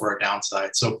control for our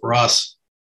downside. So for us,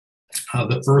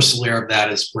 the first layer of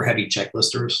that is we're heavy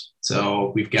checklisters.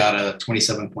 So we've got a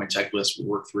 27-point checklist we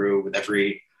work through with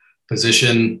every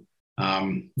position.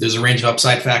 There's a range of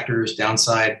upside factors,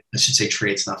 downside, I should say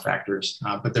traits, not factors,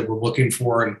 but that we're looking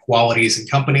for in qualities and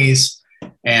companies.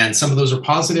 And some of those are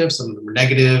positive, some of them are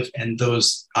negative. And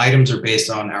those items are based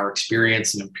on our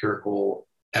experience and empirical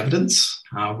evidence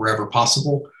wherever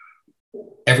possible.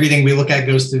 Everything we look at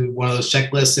goes through one of those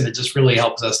checklists, and it just really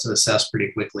helps us to assess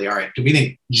pretty quickly. All right, do we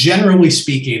think, generally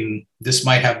speaking, this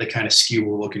might have the kind of skew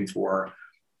we're looking for?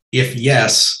 If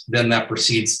yes, then that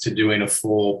proceeds to doing a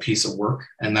full piece of work,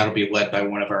 and that'll be led by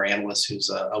one of our analysts who's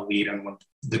a lead on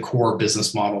the core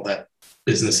business model that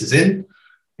business is in.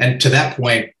 And to that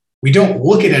point, we don't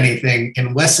look at anything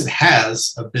unless it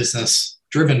has a business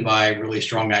driven by really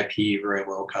strong IP, very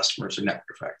loyal customers, or network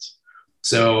effects.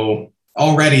 So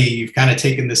already you've kind of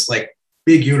taken this like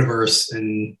big universe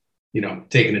and,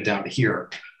 taken it down to here.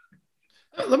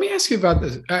 Let me ask you about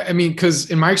this. I mean, because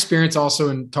in my experience, also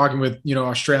in talking with,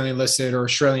 Australian listed or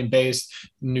Australian based,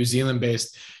 New Zealand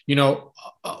based, the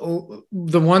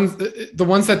ones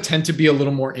that tend to be a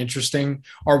little more interesting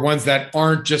are ones that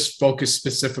aren't just focused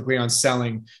specifically on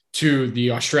selling to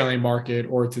the Australian market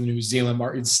or to the New Zealand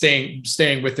market,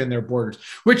 staying within their borders,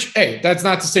 which, hey, that's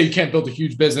not to say you can't build a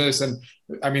huge business. And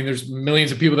I mean, there's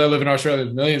millions of people that live in Australia,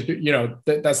 millions,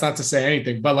 that's not to say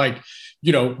anything, but like,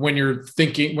 when you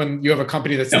have a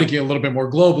company that's thinking a little bit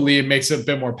more globally, it makes it a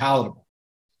bit more palatable.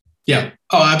 Yeah.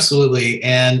 Oh, absolutely.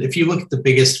 And if you look at the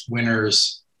biggest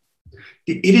winners,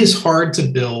 it is hard to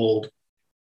build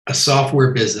a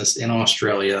software business in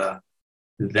Australia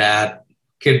that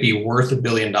could be worth $1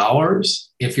 billion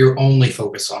if you're only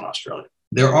focused on Australia.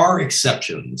 There are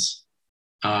exceptions,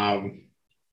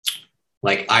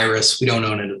 like Iris. We don't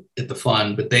own it at the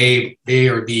fund, but they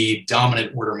are the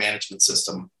dominant order management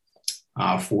system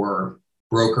for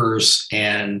brokers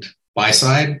and buy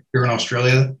side here in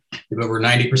Australia. They have over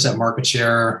 90% market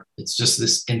share. It's just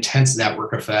this intense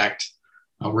network effect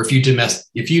where if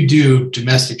you do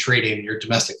domestic trading, you're a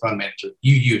domestic fund manager,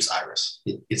 you use Iris.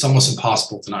 It's almost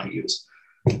impossible to not use.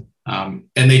 And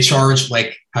they charge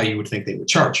like how you would think they would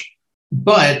charge.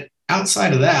 But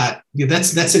outside of that,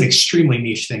 that's an extremely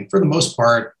niche thing. For the most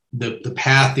part, the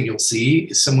path that you'll see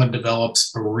is someone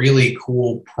develops a really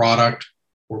cool product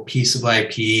or piece of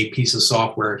IP, piece of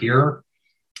software here,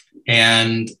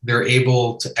 and they're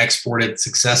able to export it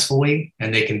successfully.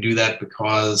 And they can do that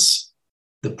because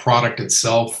the product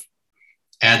itself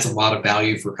adds a lot of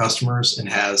value for customers and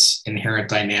has inherent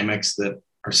dynamics that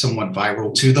are somewhat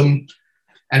viral to them.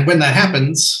 And when that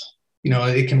happens,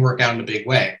 it can work out in a big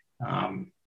way.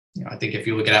 I think if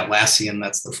you look at Atlassian,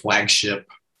 that's the flagship,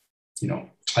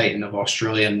 titan of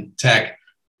Australian tech,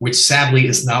 which sadly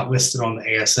is not listed on the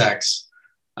ASX.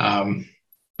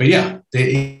 But yeah,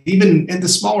 even in the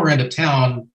smaller end of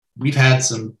town, we've had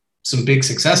some big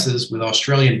successes with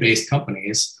Australian-based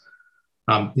companies.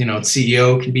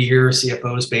 CEO can be here,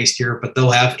 CFO is based here, but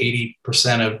they'll have 80%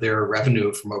 of their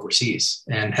revenue from overseas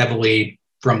and heavily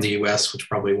from the US, which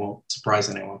probably won't surprise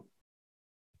anyone.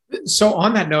 So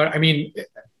on that note, I mean,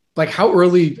 like how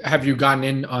early have you gotten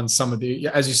in on some of the,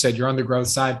 as you said, you're on the growth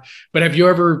side, but have you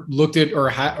ever looked at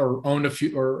or owned a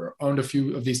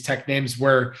few of these tech names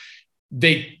where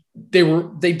they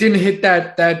didn't hit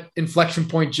that inflection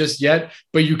point just yet,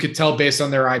 but you could tell based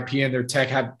on their IP and their tech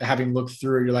having looked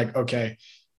through, you're like, okay,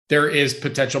 there is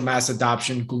potential mass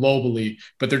adoption globally,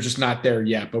 but they're just not there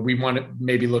yet. But we want to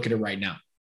maybe look at it right now.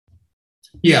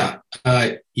 Yeah.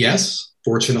 Yes,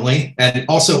 fortunately, and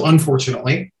also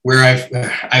unfortunately, where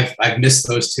I've missed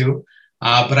those two.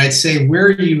 But I'd say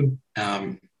where you,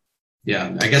 I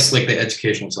guess like the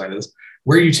educational side of this,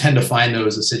 where you tend to find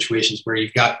those are situations where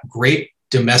you've got great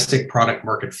domestic product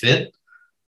market fit,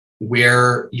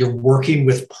 where you're working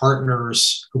with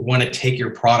partners who want to take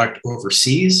your product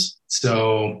overseas.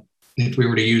 So if we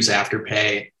were to use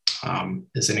Afterpay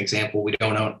as an example, I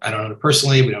don't own it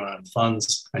personally. We don't own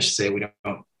funds. I should say we don't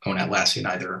own Atlassian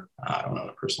either. I don't own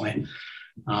it personally.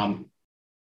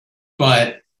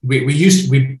 But we used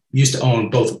to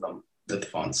own both of them at the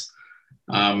funds.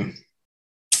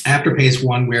 Afterpay is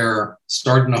one where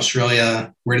started in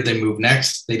Australia. Where did they move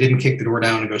next? They didn't kick the door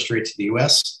down and go straight to the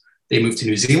US. They moved to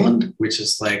New Zealand, which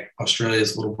is like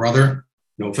Australia's little brother.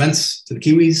 No offense to the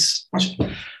Kiwis,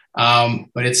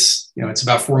 but it's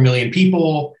about 4 million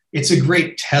people. It's a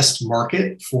great test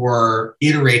market for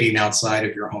iterating outside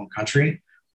of your home country.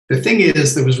 The thing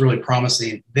is that was really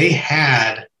promising. They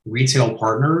had retail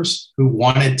partners who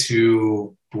wanted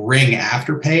to bring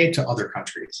Afterpay to other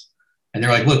countries. And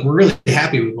they're like, look, we're really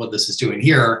happy with what this is doing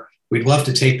here. We'd love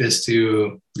to take this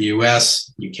to the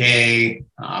US, UK,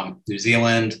 New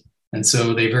Zealand. And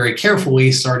so they very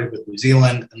carefully started with New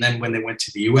Zealand. And then when they went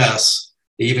to the US,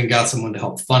 they even got someone to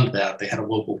help fund that. They had a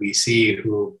local VC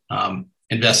who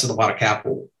invested a lot of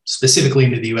capital specifically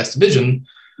into the US division.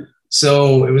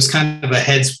 So it was kind of a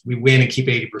heads, we win and keep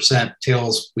 80%,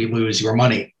 tails, we lose your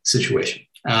money situation,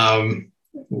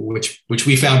 which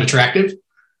we found attractive.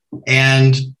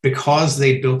 And because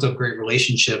they built up great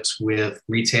relationships with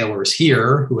retailers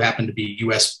here who happened to be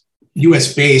US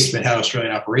based but had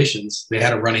Australian operations, they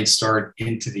had a running start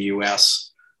into the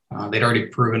US. They'd already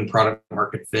proven product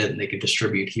market fit and they could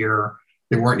distribute here.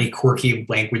 There weren't any quirky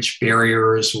language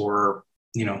barriers or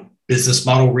business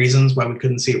model reasons why we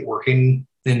couldn't see it working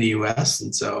in the US.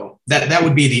 And so that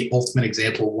would be the ultimate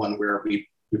example of one where we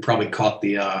probably caught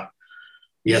the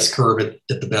S curve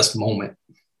at the best moment.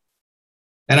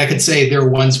 And I could say there are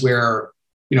ones where,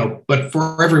 but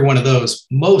for every one of those,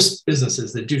 most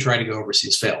businesses that do try to go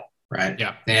overseas fail, right?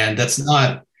 Yeah. And that's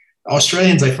not,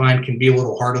 Australians, I find, can be a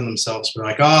little hard on themselves. They're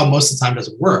like, oh, most of the time it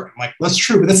doesn't work. I'm like, well, that's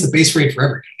true, but that's the base rate for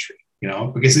every country,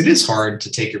 because it is hard to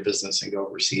take your business and go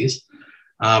overseas.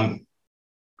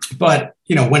 But,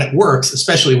 when it works,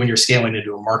 especially when you're scaling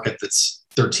into a market that's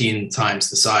 13 times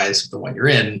the size of the one you're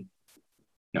in,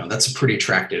 that's a pretty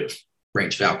attractive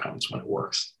range of outcomes when it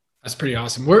works. That's pretty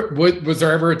awesome. Was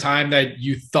there ever a time that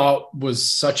you thought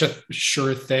was such a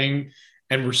sure thing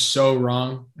and were so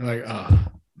wrong? Like, oh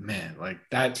man, like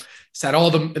that hit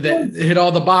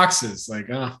all the boxes.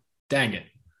 Like, oh, dang it.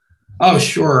 Oh,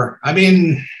 sure. I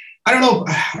mean, I don't know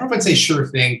if I'd say sure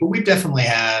thing, but we've definitely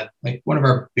had like one of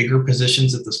our bigger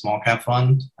positions at the small cap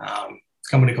fund, a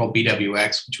company called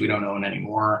BWX, which we don't own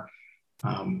anymore.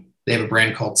 They have a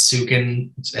brand called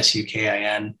Sukin. It's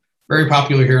Sukin. Very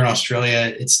popular here in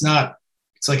Australia. It's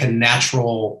like a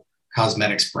natural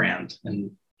cosmetics brand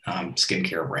and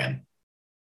skincare brand.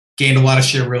 Gained a lot of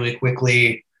share really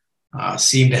quickly.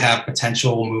 Seemed to have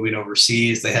potential moving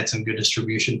overseas. They had some good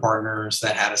distribution partners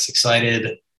that had us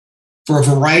excited for a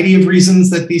variety of reasons.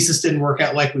 That thesis didn't work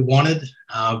out like we wanted.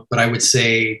 But I would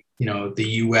say, the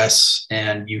US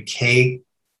and UK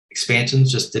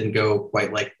expansions just didn't go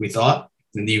quite like we thought.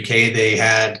 In the UK, they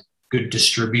had good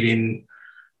distributing.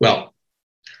 Well,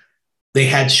 they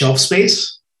had shelf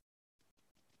space,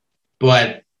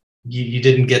 but you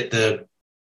didn't get the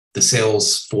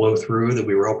sales flow through that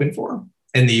we were hoping for.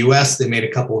 In the US, they made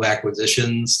a couple of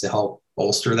acquisitions to help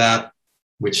bolster that,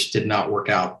 which did not work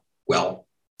out well.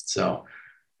 So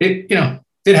it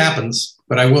happens,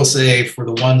 but I will say for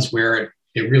the ones where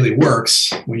it really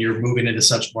works, when you're moving into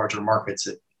such larger markets,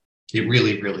 it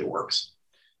really, really works.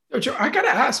 Joe, I got to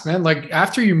ask, man, like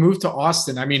after you moved to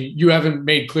Austin, I mean, you haven't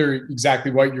made clear exactly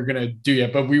what you're going to do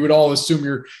yet, but we would all assume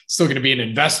you're still going to be an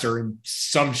investor in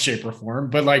some shape or form.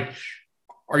 But like,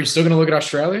 are you still going to look at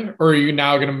Australia, or are you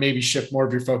now going to maybe shift more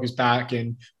of your focus back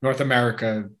in North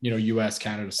America, US,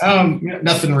 Canada?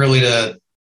 Nothing really to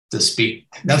speak,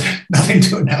 nothing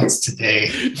to announce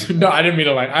today. No, I didn't mean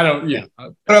to I don't, yeah.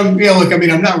 But look, I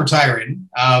mean, I'm not retiring,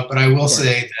 but I will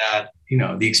say that,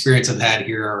 the experience I've had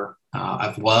here,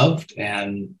 I've loved,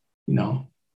 and, the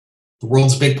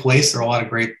world's a big place. There are a lot of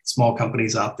great small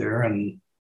companies out there. And,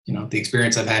 the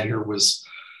experience I've had here was,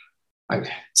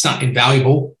 it's not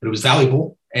invaluable, but it was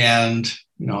valuable. And,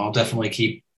 I'll definitely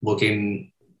keep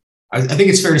looking. I think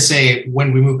it's fair to say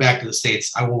when we move back to the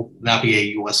States, I will not be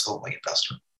a US only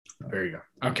investor. There you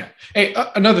go. Okay. Hey,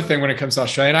 another thing when it comes to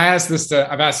Australia, and I've asked this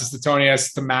to Tony, I asked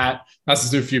this to Matt, I asked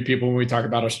this to a few people when we talk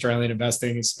about Australian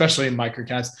investing, especially in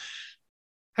microcaps.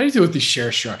 How do you deal with these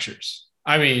share structures?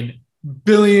 I mean,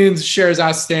 billions of shares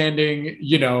outstanding,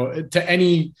 to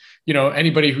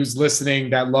anybody who's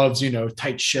listening that loves,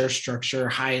 tight share structure,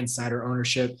 high insider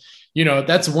ownership,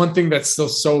 that's one thing that's still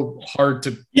so hard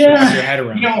to wrap your head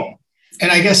around.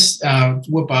 And I guess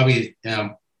what Bobby,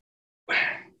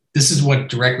 this is what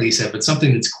directly he said, but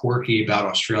something that's quirky about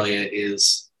Australia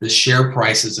is the share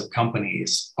prices of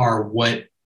companies are what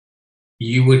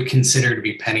you would consider to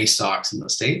be penny stocks in the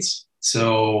States.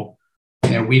 So,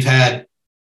 we've had,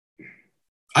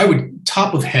 I would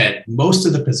top of head, most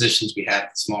of the positions we had in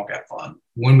the small cap fund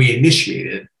when we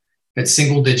initiated had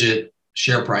single digit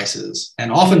share prices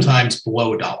and oftentimes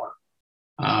below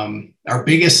 $1. Our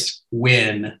biggest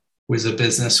win was a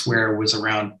business where it was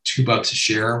around $2 a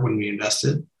share when we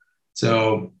invested.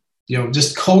 So,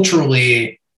 just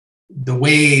culturally, the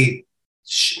way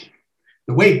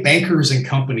bankers and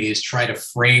companies try to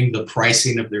frame the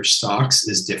pricing of their stocks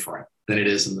is different than it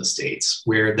is in the States,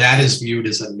 where that is viewed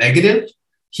as a negative.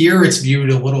 Here, it's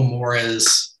viewed a little more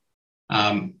as,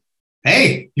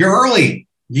 hey, you're early.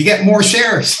 You get more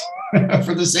shares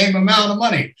for the same amount of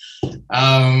money.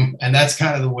 And that's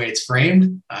kind of the way it's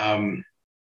framed.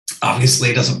 Obviously,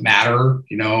 it doesn't matter,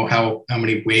 how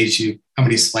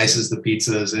many slices the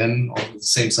pizza is in, all the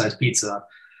same size pizza.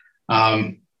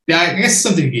 I guess it's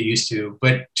something to get used to.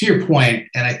 But to your point,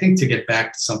 and I think to get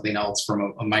back to something else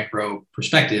from a micro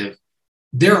perspective,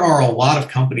 there are a lot of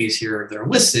companies here that are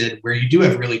listed where you do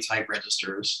have really tight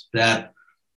registers that,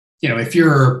 if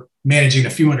you're managing a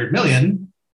few $100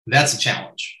 million, that's a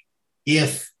challenge.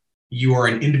 If you are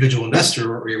an individual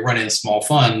investor or you're running a small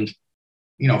fund,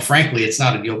 frankly, it's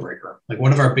not a deal breaker. Like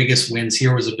one of our biggest wins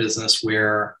here was a business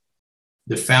where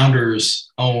the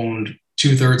founders owned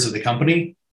 2/3 of the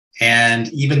company. And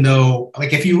even though,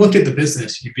 if you looked at the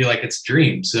business, you'd be like, it's a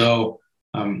dream. So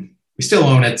we still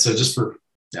own it. So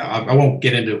I won't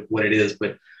get into what it is,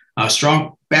 but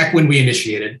strong, back when we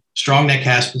initiated, strong net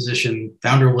cash position,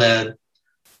 founder led,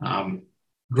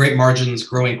 great margins,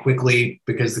 growing quickly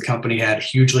because the company had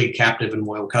hugely captive and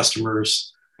loyal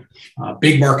customers,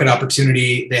 big market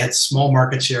opportunity. They had small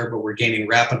market share, but were gaining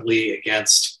rapidly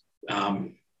against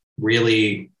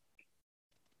really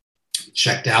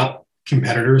checked out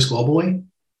competitors globally.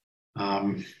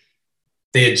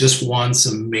 They had just won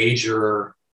some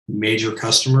major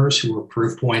customers who were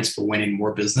proof points for winning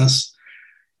more business.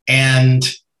 And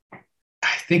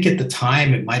I think at the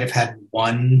time it might have had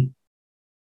one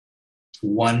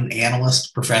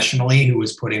analyst professionally who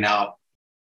was putting out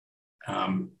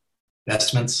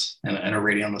estimates and a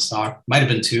rating on the stock. Might have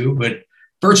been two, but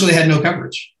virtually had no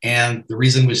coverage. And the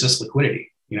reason was just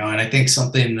liquidity, and I think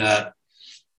something that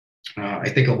I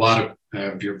think a lot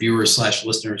of your viewers /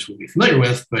 listeners will be familiar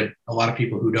with, but a lot of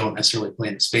people who don't necessarily play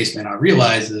in the space may not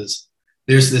realize is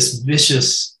there's this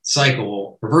vicious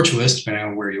cycle, or virtuous, depending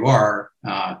on where you are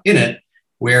in it,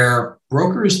 where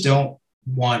brokers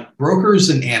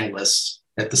and analysts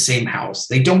at the same house.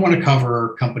 They don't want to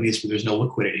cover companies where there's no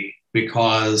liquidity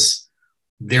because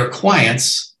their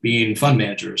clients, being fund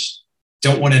managers,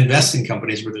 don't want to invest in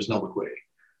companies where there's no liquidity.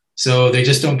 So they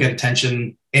just don't get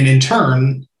attention. And in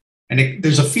turn,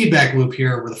 there's a feedback loop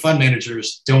here where the fund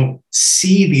managers don't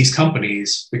see these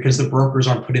companies because the brokers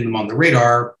aren't putting them on the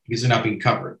radar because they're not being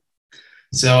covered.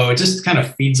 So it just kind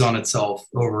of feeds on itself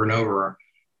over and over.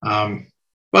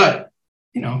 But,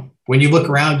 when you look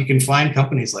around, you can find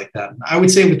companies like that. I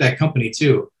would say with that company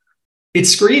too, it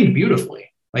screened beautifully.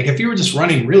 Like if you were just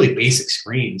running really basic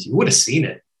screens, you would have seen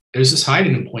it. It was just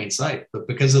hiding in plain sight. But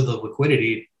because of the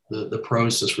liquidity, the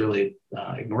pros just really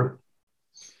ignored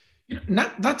it.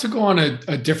 Not to go on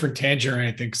a different tangent or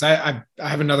anything, because I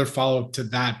have another follow-up to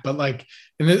that. But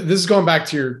and this is going back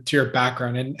to your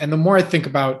background. And the more I think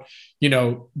about,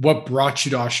 what brought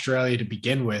you to Australia to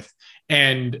begin with,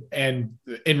 and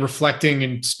in reflecting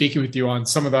and speaking with you on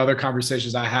some of the other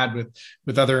conversations I had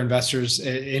with other investors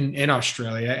in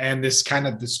Australia, and this kind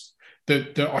of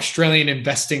the Australian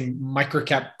investing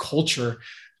microcap culture.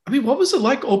 I mean, what was it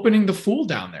like opening the Fool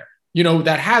down there?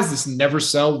 That has this never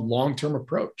sell long-term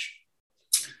approach.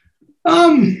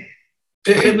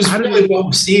 It was really well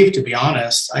received, to be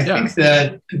honest. I think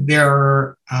that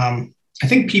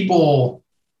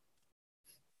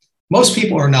most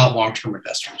people are not long-term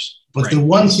investors. But right. The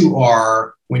ones who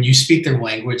are, when you speak their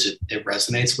language, it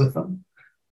resonates with them.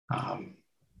 And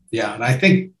I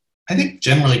think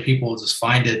generally people just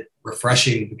find it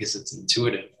refreshing because it's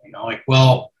intuitive.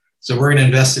 So we're going to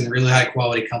invest in really high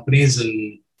quality companies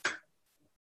and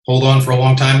hold on for a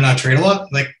long time and not trade a lot.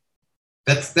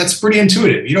 That's pretty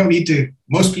intuitive. You don't need to.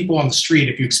 Most people on the street,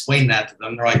 if you explain that to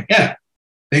them, they're like, yeah,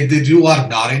 they do a lot of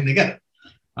nodding. They get it.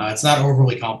 It's not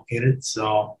overly complicated.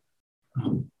 So.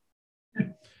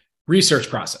 Research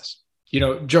process.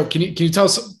 Joe, can you tell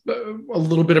us a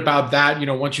little bit about that?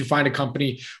 Once you find a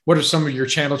company, what are some of your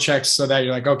channel checks so that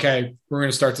you're like, okay, we're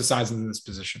going to start to size into this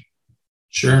position?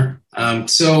 Sure.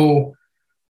 So,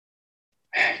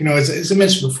 as I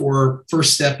mentioned before,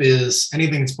 first step is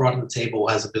anything that's brought to the table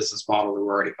has a business model that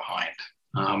we're already behind.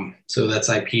 So that's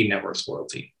IP, networks,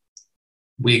 loyalty.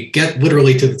 We get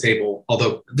literally to the table,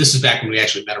 although this is back when we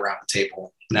actually met around the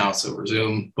table. Now it's over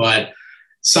Zoom, but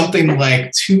something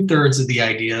like 2/3 of the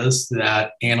ideas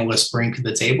that analysts bring to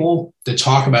the table to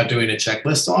talk about doing a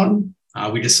checklist on,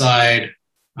 we decide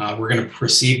we're going to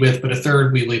proceed with, but a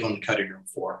third we leave on the cutting room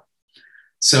floor.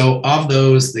 So of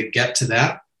those that get to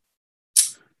that,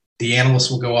 the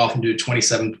analysts will go off and do a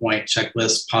 27-point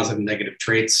checklist, positive and negative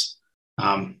traits.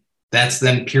 That's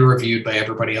then peer reviewed by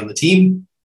everybody on the team.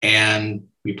 And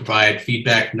we provide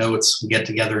feedback notes. We get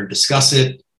together and discuss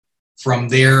it. From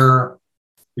there,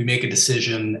 we make a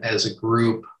decision as a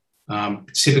group,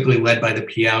 typically led by the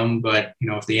PM. But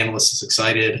if the analyst is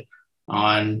excited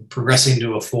on progressing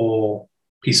to a full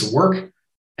piece of work,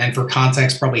 and for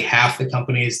context, probably half the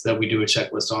companies that we do a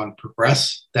checklist on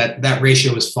progress. That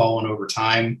ratio has fallen over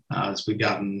time as we've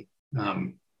gotten,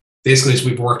 basically as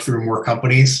we've worked through more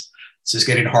companies. It's just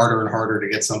getting harder and harder to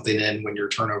get something in when your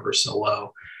turnover is so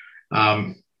low.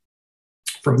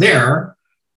 From there,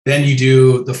 then you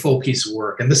do the full piece of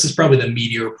work. And this is probably the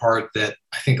meatier part that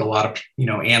I think a lot of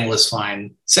analysts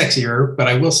find sexier. But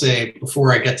I will say,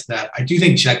 before I get to that, I do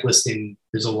think checklisting,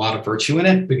 there's a lot of virtue in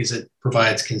it because it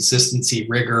provides consistency,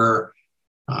 rigor.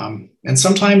 And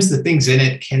sometimes the things in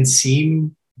it can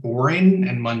seem boring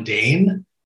and mundane,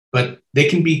 but they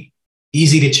can be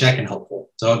easy to check and helpful.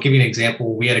 So I'll give you an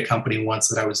example. We had a company once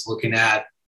that I was looking at.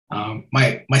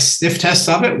 My sniff test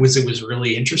of it was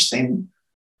really interesting.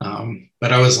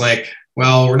 But I was like,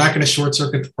 well, we're not going to short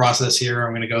circuit the process here.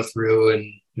 I'm going to go through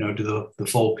and do the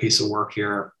full piece of work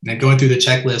here. And then going through the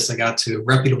checklist, I got to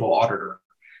reputable auditor,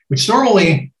 which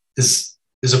normally is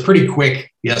a pretty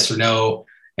quick yes or no.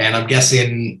 And I'm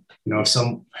guessing,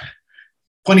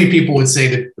 plenty of people would say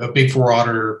that a Big Four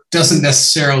auditor doesn't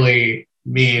necessarily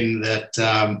mean that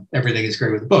everything is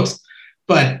great with the books.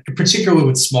 But particularly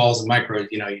with smalls and micros,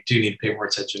 you do need to pay more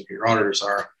attention to who your auditors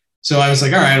are. So I was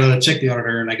like, all right, I'm going to check the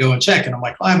auditor. And I go and check. And I'm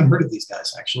like, well, I haven't heard of these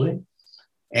guys, actually.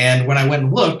 And when I went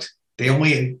and looked, they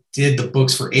only did the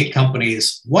books for 8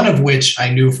 companies, one of which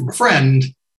I knew from a friend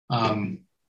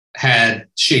had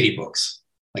shady books,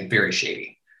 like very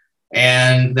shady.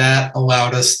 And that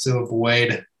allowed us to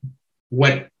avoid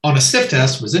what on a sniff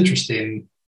test was interesting,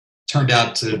 turned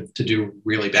out to do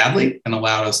really badly and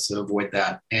allowed us to avoid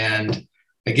that. And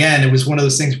again, it was one of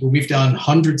those things where we've done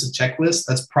hundreds of checklists.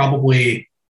 That's probably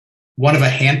one of a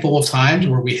handful of times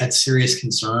where we had serious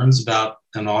concerns about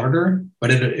an auditor,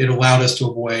 but it allowed us to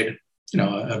avoid,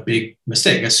 a big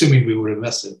mistake, assuming we would have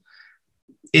invested.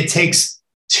 It takes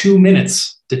 2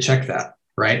 minutes to check that,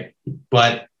 right?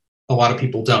 But a lot of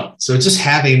people don't. So just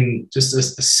having just a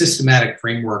systematic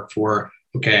framework for,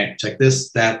 okay, check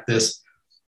this, that, this,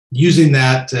 using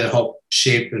that to help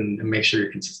shape and make sure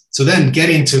you're consistent. So then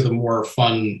getting to the more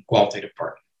fun qualitative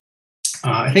part.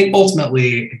 I think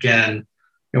ultimately, again,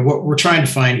 what we're trying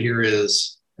to find here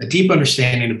is a deep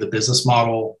understanding of the business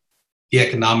model, the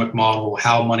economic model,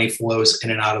 how money flows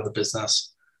in and out of the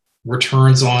business,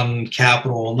 returns on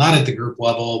capital, not at the group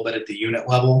level, but at the unit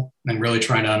level, and really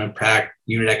trying to unpack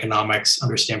unit economics,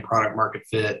 understand product market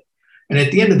fit. And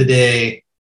at the end of the day,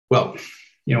 what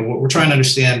we're trying to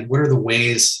understand, what are the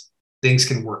ways things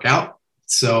can work out?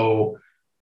 So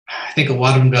I think a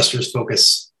lot of investors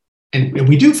focus, and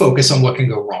we do focus on what can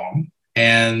go wrong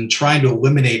and trying to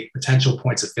eliminate potential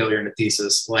points of failure in a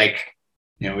thesis, like,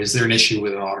 is there an issue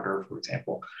with an auditor, for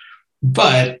example?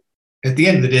 But at the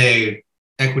end of the day,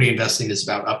 equity investing is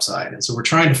about upside. And so we're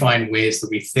trying to find ways that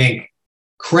we think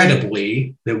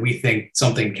credibly that we think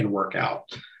something can work out.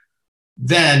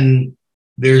 Then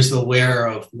there's the layer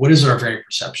of what is our variant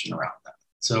perception around that?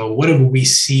 So what do we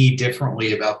see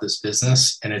differently about this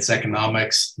business and its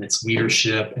economics and its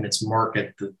leadership and its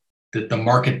market that the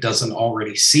market doesn't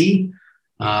already see?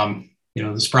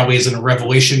 This probably isn't a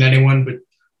revelation to anyone, but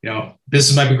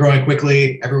business might be growing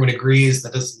quickly. Everyone agrees.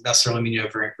 That doesn't necessarily mean you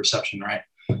have variant perception, right?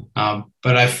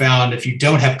 But I've found if you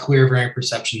don't have clear variant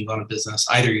perceptions on a business,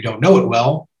 either you don't know it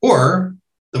well, or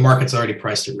the market's already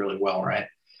priced it really well, right?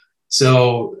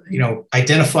 So,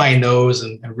 identifying those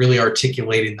and really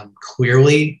articulating them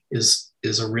clearly is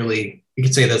a really, you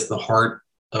could say that's the heart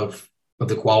of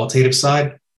the qualitative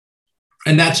side.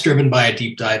 And that's driven by a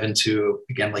deep dive into,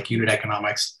 again, like unit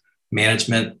economics,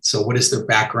 management. So what is their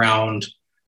background?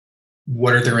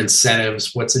 What are their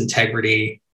incentives? What's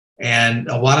integrity? And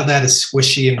a lot of that is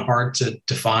squishy and hard to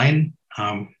define.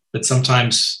 But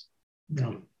sometimes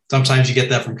you get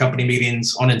that from company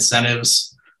meetings on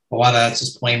incentives. A lot of that's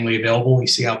just plainly available. You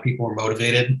see how people are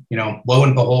motivated. Lo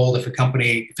and behold, if a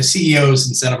CEO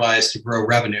is incentivized to grow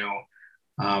revenue,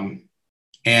 or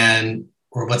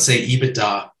let's say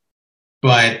EBITDA,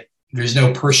 but there's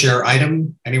no per share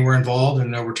item anywhere involved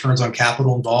and no returns on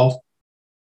capital involved,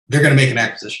 they're going to make an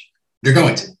acquisition. They're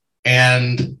going to.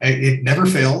 And it never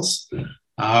fails.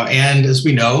 And as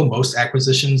we know, most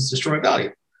acquisitions destroy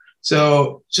value.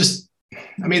 So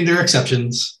there are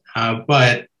exceptions,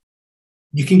 but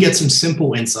you can get some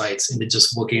simple insights into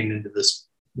just looking into this,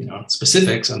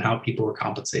 specifics on how people are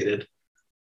compensated.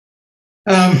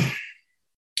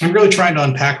 I'm really trying to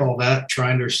unpack all that, try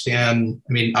and understand.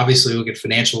 Obviously we look at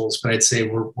financials, but I'd say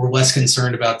we're less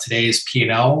concerned about today's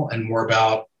P&L and more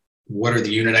about what are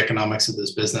the unit economics of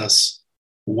this business?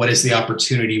 What is the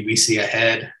opportunity we see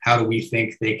ahead? How do we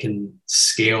think they can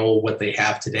scale what they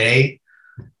have today?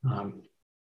 And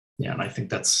I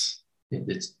think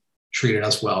it's treated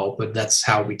us well, but that's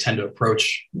how we tend to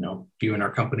approach, viewing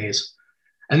our companies.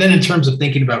 And then in terms of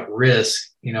thinking about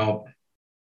risk,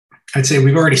 I'd say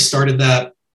we've already started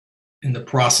that in the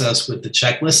process with the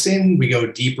checklisting. We go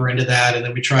deeper into that, and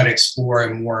then we try to explore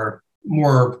in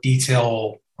more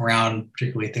detail around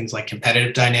particularly things like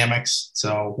competitive dynamics.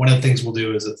 So one of the things we'll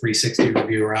do is a 360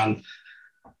 review around,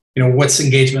 what's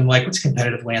engagement like, what's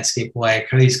competitive landscape like,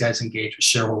 how do these guys engage with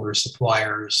shareholders,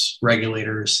 suppliers,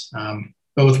 regulators,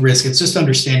 but with risk, it's just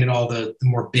understanding all the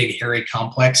more big, hairy,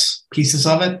 complex pieces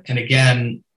of it. And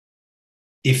again,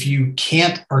 if you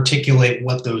can't articulate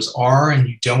what those are and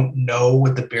you don't know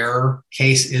what the bear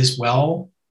case is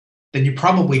well, then you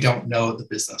probably don't know the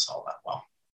business all that well.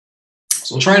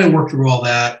 So we'll try to work through all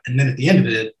that. And then at the end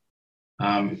of it,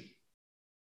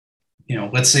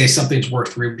 let's say something's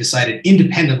worked through, decided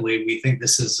independently, we think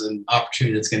this is an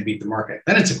opportunity that's going to beat the market.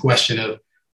 Then it's a question of,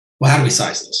 well, how do we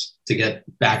size this, to get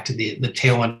back to the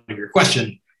tail end of your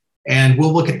question? And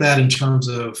we'll look at that in terms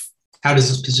of how does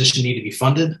this position need to be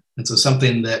funded? And so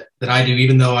something that I do,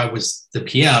 even though I was the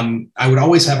PM, I would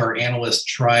always have our analysts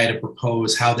try to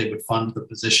propose how they would fund the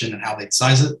position and how they'd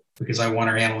size it, because I want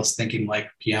our analysts thinking like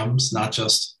PMs, not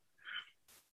just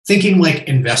thinking like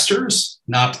investors,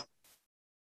 not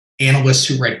analysts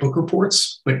who write book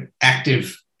reports, but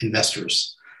active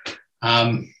investors.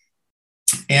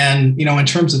 And, in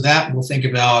terms of that, we'll think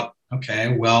about,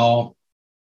 okay, well,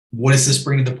 what does this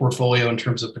bring to the portfolio in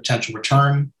terms of potential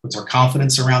return? What's our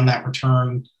confidence around that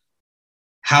return?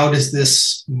 How does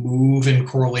this move in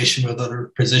correlation with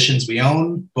other positions we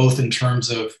own, both in terms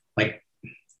of like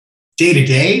day to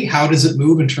day? How does it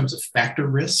move in terms of factor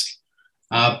risk?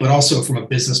 but also from a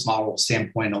business model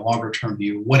standpoint, a longer term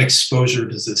view. What exposure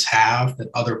does this have that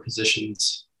other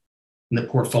positions in the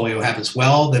portfolio have as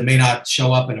well that may not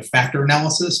show up in a factor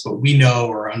analysis, but we know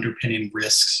are underpinning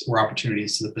risks or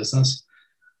opportunities to the business?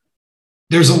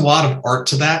 There's a lot of art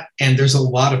to that, and there's a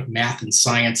lot of math and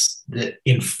science that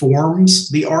informs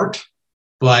the art,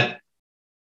 but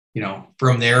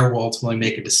from there, we'll ultimately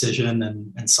make a decision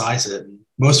and size it. And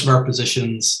most of our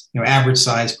positions, average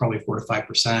size, probably 4 to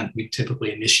 5%. We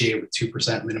typically initiate with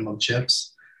 2% minimum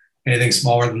chips. Anything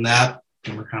smaller than that,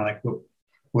 and we're kind of like,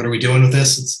 what are we doing with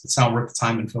this? It's not worth the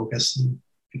time and focus and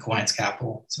clients'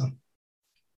 capital. So.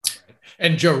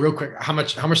 And Joe, real quick, how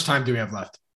much time do we have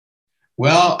left?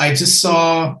 Well, I just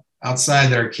saw outside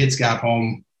that our kids got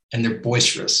home and they're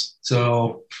boisterous.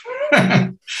 So.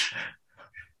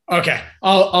 Okay,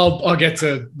 I'll get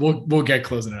to we'll get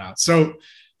closing it out. So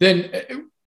then,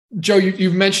 Joe,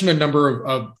 you've mentioned a number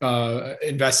of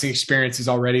investing experiences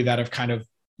already that have kind of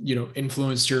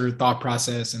influenced your thought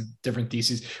process and different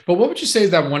theses. But what would you say is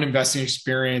that one investing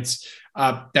experience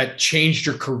that changed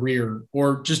your career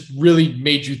or just really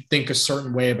made you think a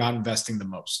certain way about investing the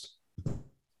most?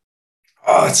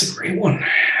 Oh, that's a great one.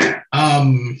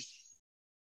 Can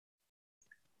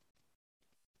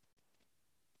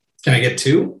I get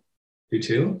two? Do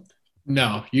two?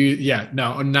 No,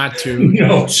 no, not two.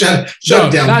 No, shut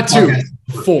down. Not two,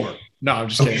 4. No, I'm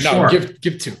just kidding. No,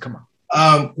 give 2. Come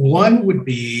on. One would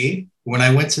be when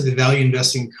I went to the Value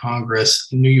Investing Congress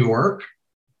in New York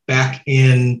back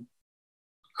in,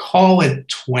 call it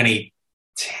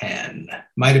 2010,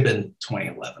 might have been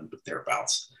 2011, but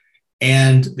thereabouts.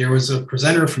 And there was a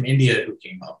presenter from India who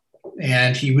came up,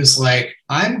 and he was like,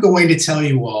 I'm going to tell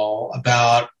you all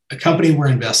about a company we're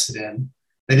invested in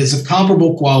that is of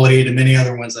comparable quality to many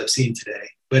other ones I've seen today,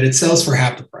 but it sells for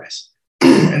half the price.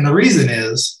 And the reason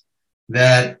is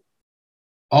that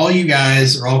all you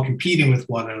guys are all competing with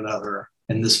one another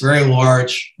in this very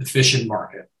large, efficient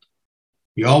market.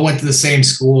 You all went to the same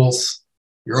schools.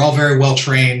 You're all very well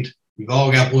trained. You've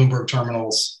all got Bloomberg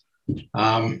terminals.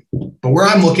 But where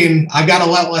I'm looking, I've got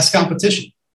a lot less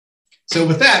competition. So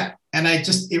with that, and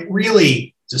it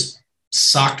really just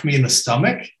socked me in the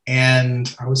stomach.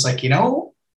 And I was like,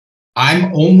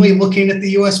 I'm only looking at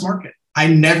the US market. I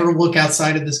never look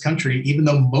outside of this country, even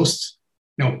though most,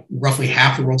 roughly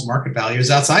half the world's market value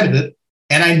is outside of it.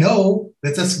 And I know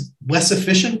that that's less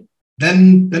efficient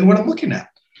than what I'm looking at.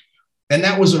 And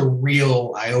that was a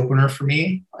real eye opener for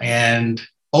me. And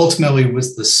ultimately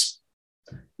was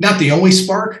not the only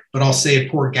spark, but I'll say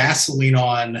it poured gasoline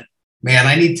on, man,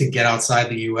 I need to get outside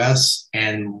the US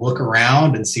and look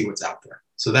around and see what's out there.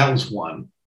 So that was one.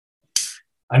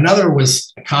 Another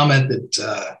was a comment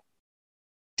that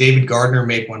David Gardner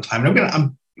made one time.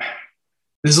 And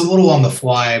this is a little on the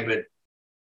fly, but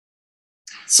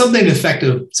something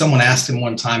effective. Someone asked him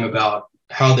one time about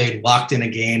how they locked in a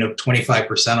gain of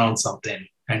 25% on something.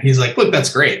 And he's like, look,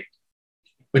 that's great.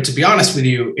 But to be honest with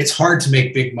you, it's hard to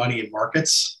make big money in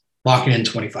markets locking in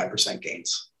 25%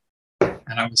 gains. And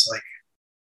I was like,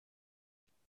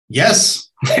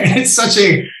 yes, it's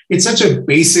such a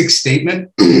basic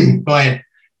statement, but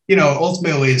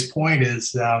ultimately his point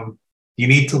is you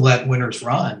need to let winners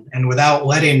run, and without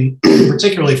letting,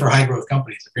 particularly for high growth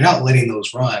companies, if you're not letting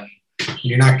those run,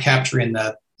 you're not capturing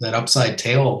that upside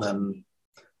tail, then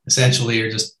essentially you're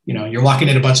just, you're locking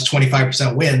in a bunch of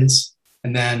 25% wins,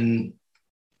 and then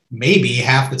maybe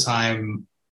half the time,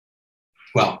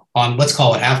 let's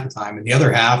call it half the time, and the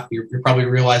other half, you're probably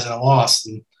realizing a loss.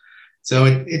 And so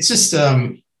it's just,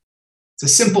 it's a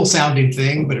simple sounding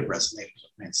thing, but it resonated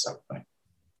with me and stuff.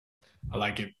 I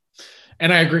like it.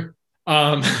 And I agree.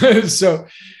 So,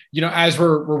 as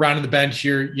we're rounding the bend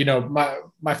here,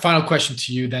 my final question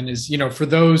to you then is, for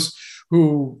those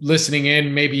who listening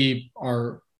in maybe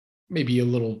are a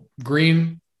little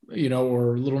green,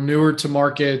 or a little newer to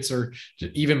markets or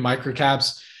even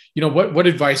microcaps, what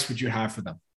advice would you have for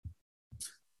them?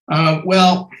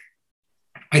 Well,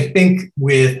 I think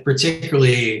with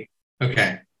particularly,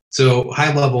 so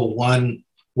high level one,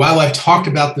 while I've talked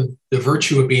about the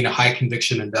virtue of being a high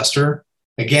conviction investor,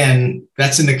 again,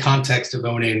 that's in the context of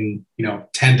owning,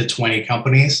 10 to 20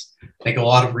 companies. I think a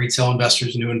lot of retail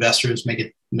investors, new investors make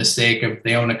a mistake of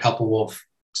they own a couple of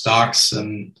stocks,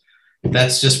 and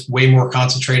that's just way more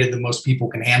concentrated than most people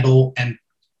can handle. And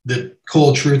the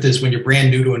cold truth is when you're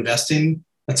brand new to investing,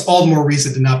 that's all the more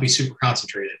reason to not be super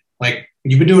concentrated. Like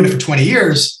when you've been doing it for 20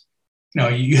 years,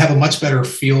 you have a much better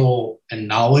feel and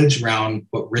knowledge around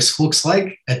what risk looks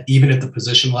like, even at the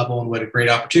position level, and what a great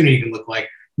opportunity can look like.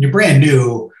 When you're brand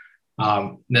new,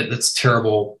 that's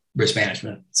terrible risk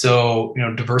management. So,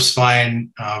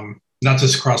 diversifying, not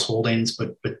just across holdings,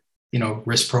 but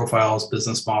risk profiles,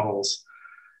 business models.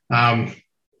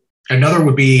 Another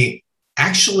would be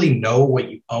actually know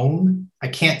what you own. I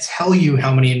can't tell you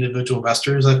how many individual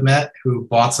investors I've met who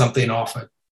bought something off it.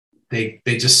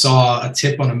 They just saw a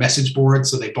tip on a message board,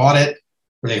 so they bought it,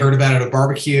 or they heard about it at a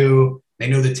barbecue. They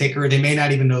know the ticker. They may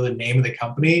not even know the name of the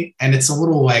company. And it's a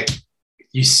little like,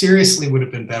 you seriously would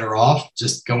have been better off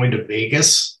just going to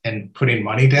Vegas and putting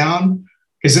money down,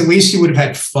 because at least you would have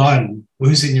had fun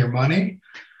losing your money.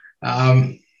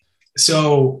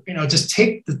 So, just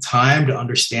take the time to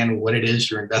understand what it is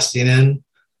you're investing in.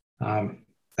 I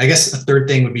guess a third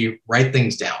thing would be write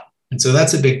things down. And so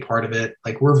that's a big part of it.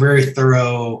 Like, we're very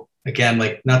thorough, again,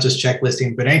 like not just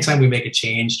checklisting, but anytime we make a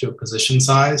change to a position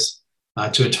size,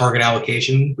 to a target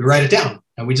allocation, we write it down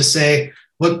and we just say,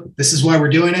 look, this is why we're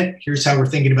doing it. Here's how we're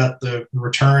thinking about the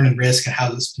return and risk and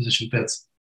how this position fits.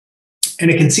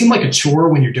 And it can seem like a chore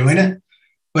when you're doing it,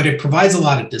 but it provides a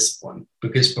lot of discipline,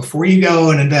 because before you go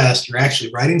and invest, you're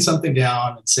actually writing something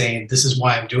down and saying, this is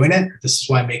why I'm doing it. Or this is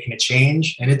why I'm making a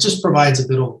change. And it just provides a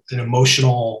bit of an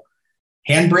emotional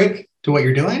handbrake to what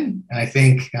you're doing. And I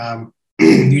think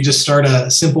you just start a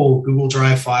simple Google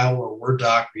Drive file or Word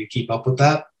doc where you keep up with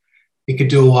that. It could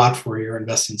do a lot for your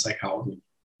investing psychology.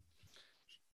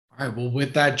 All right. Well,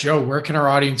 with that, Joe, where can our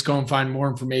audience go and find more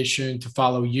information to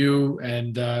follow you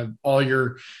and all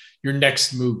your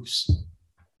next moves?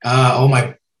 All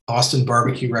my Austin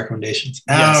barbecue recommendations.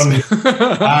 Yes.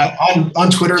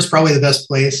 On Twitter is probably the best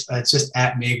place. It's just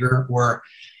at Magyer, or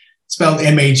spelled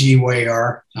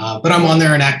Magyer. But I'm on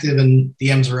there and active, and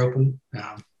DMs are open.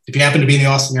 If you happen to be in the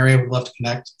Austin area, we'd love to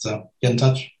connect. So get in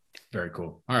touch. Very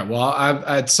cool. All right. Well,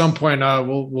 at some point,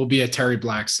 we'll be at Terry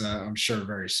Black's, I'm sure,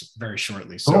 very, very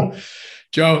shortly. So, cool.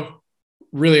 Joe,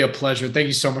 really a pleasure. Thank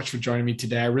you so much for joining me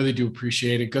today. I really do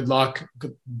appreciate it. Good luck.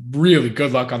 Really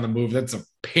good luck on the move. That's a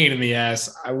pain in the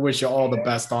ass. I wish you all the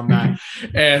best on that.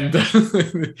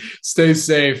 And stay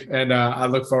safe. And I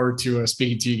look forward to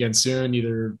speaking to you again soon,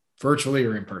 either virtually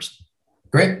or in person.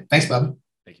 Great. Thanks, Bob.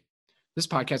 This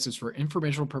podcast is for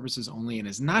informational purposes only and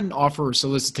is not an offer or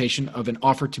solicitation of an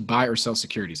offer to buy or sell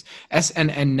securities.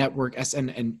 SNN Network,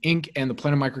 SNN Inc., and the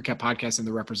Planet Microcap Podcast and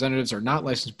the representatives are not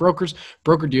licensed brokers,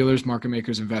 broker-dealers, market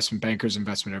makers, investment bankers,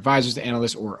 investment advisors,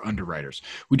 analysts, or underwriters.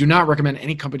 We do not recommend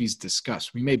any companies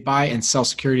discussed. We may buy and sell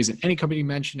securities in any company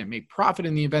mentioned and may profit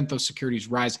in the event those securities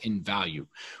rise in value.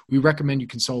 We recommend you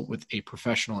consult with a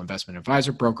professional investment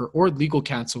advisor, broker, or legal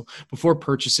counsel before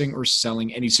purchasing or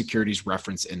selling any securities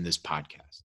referenced in this podcast.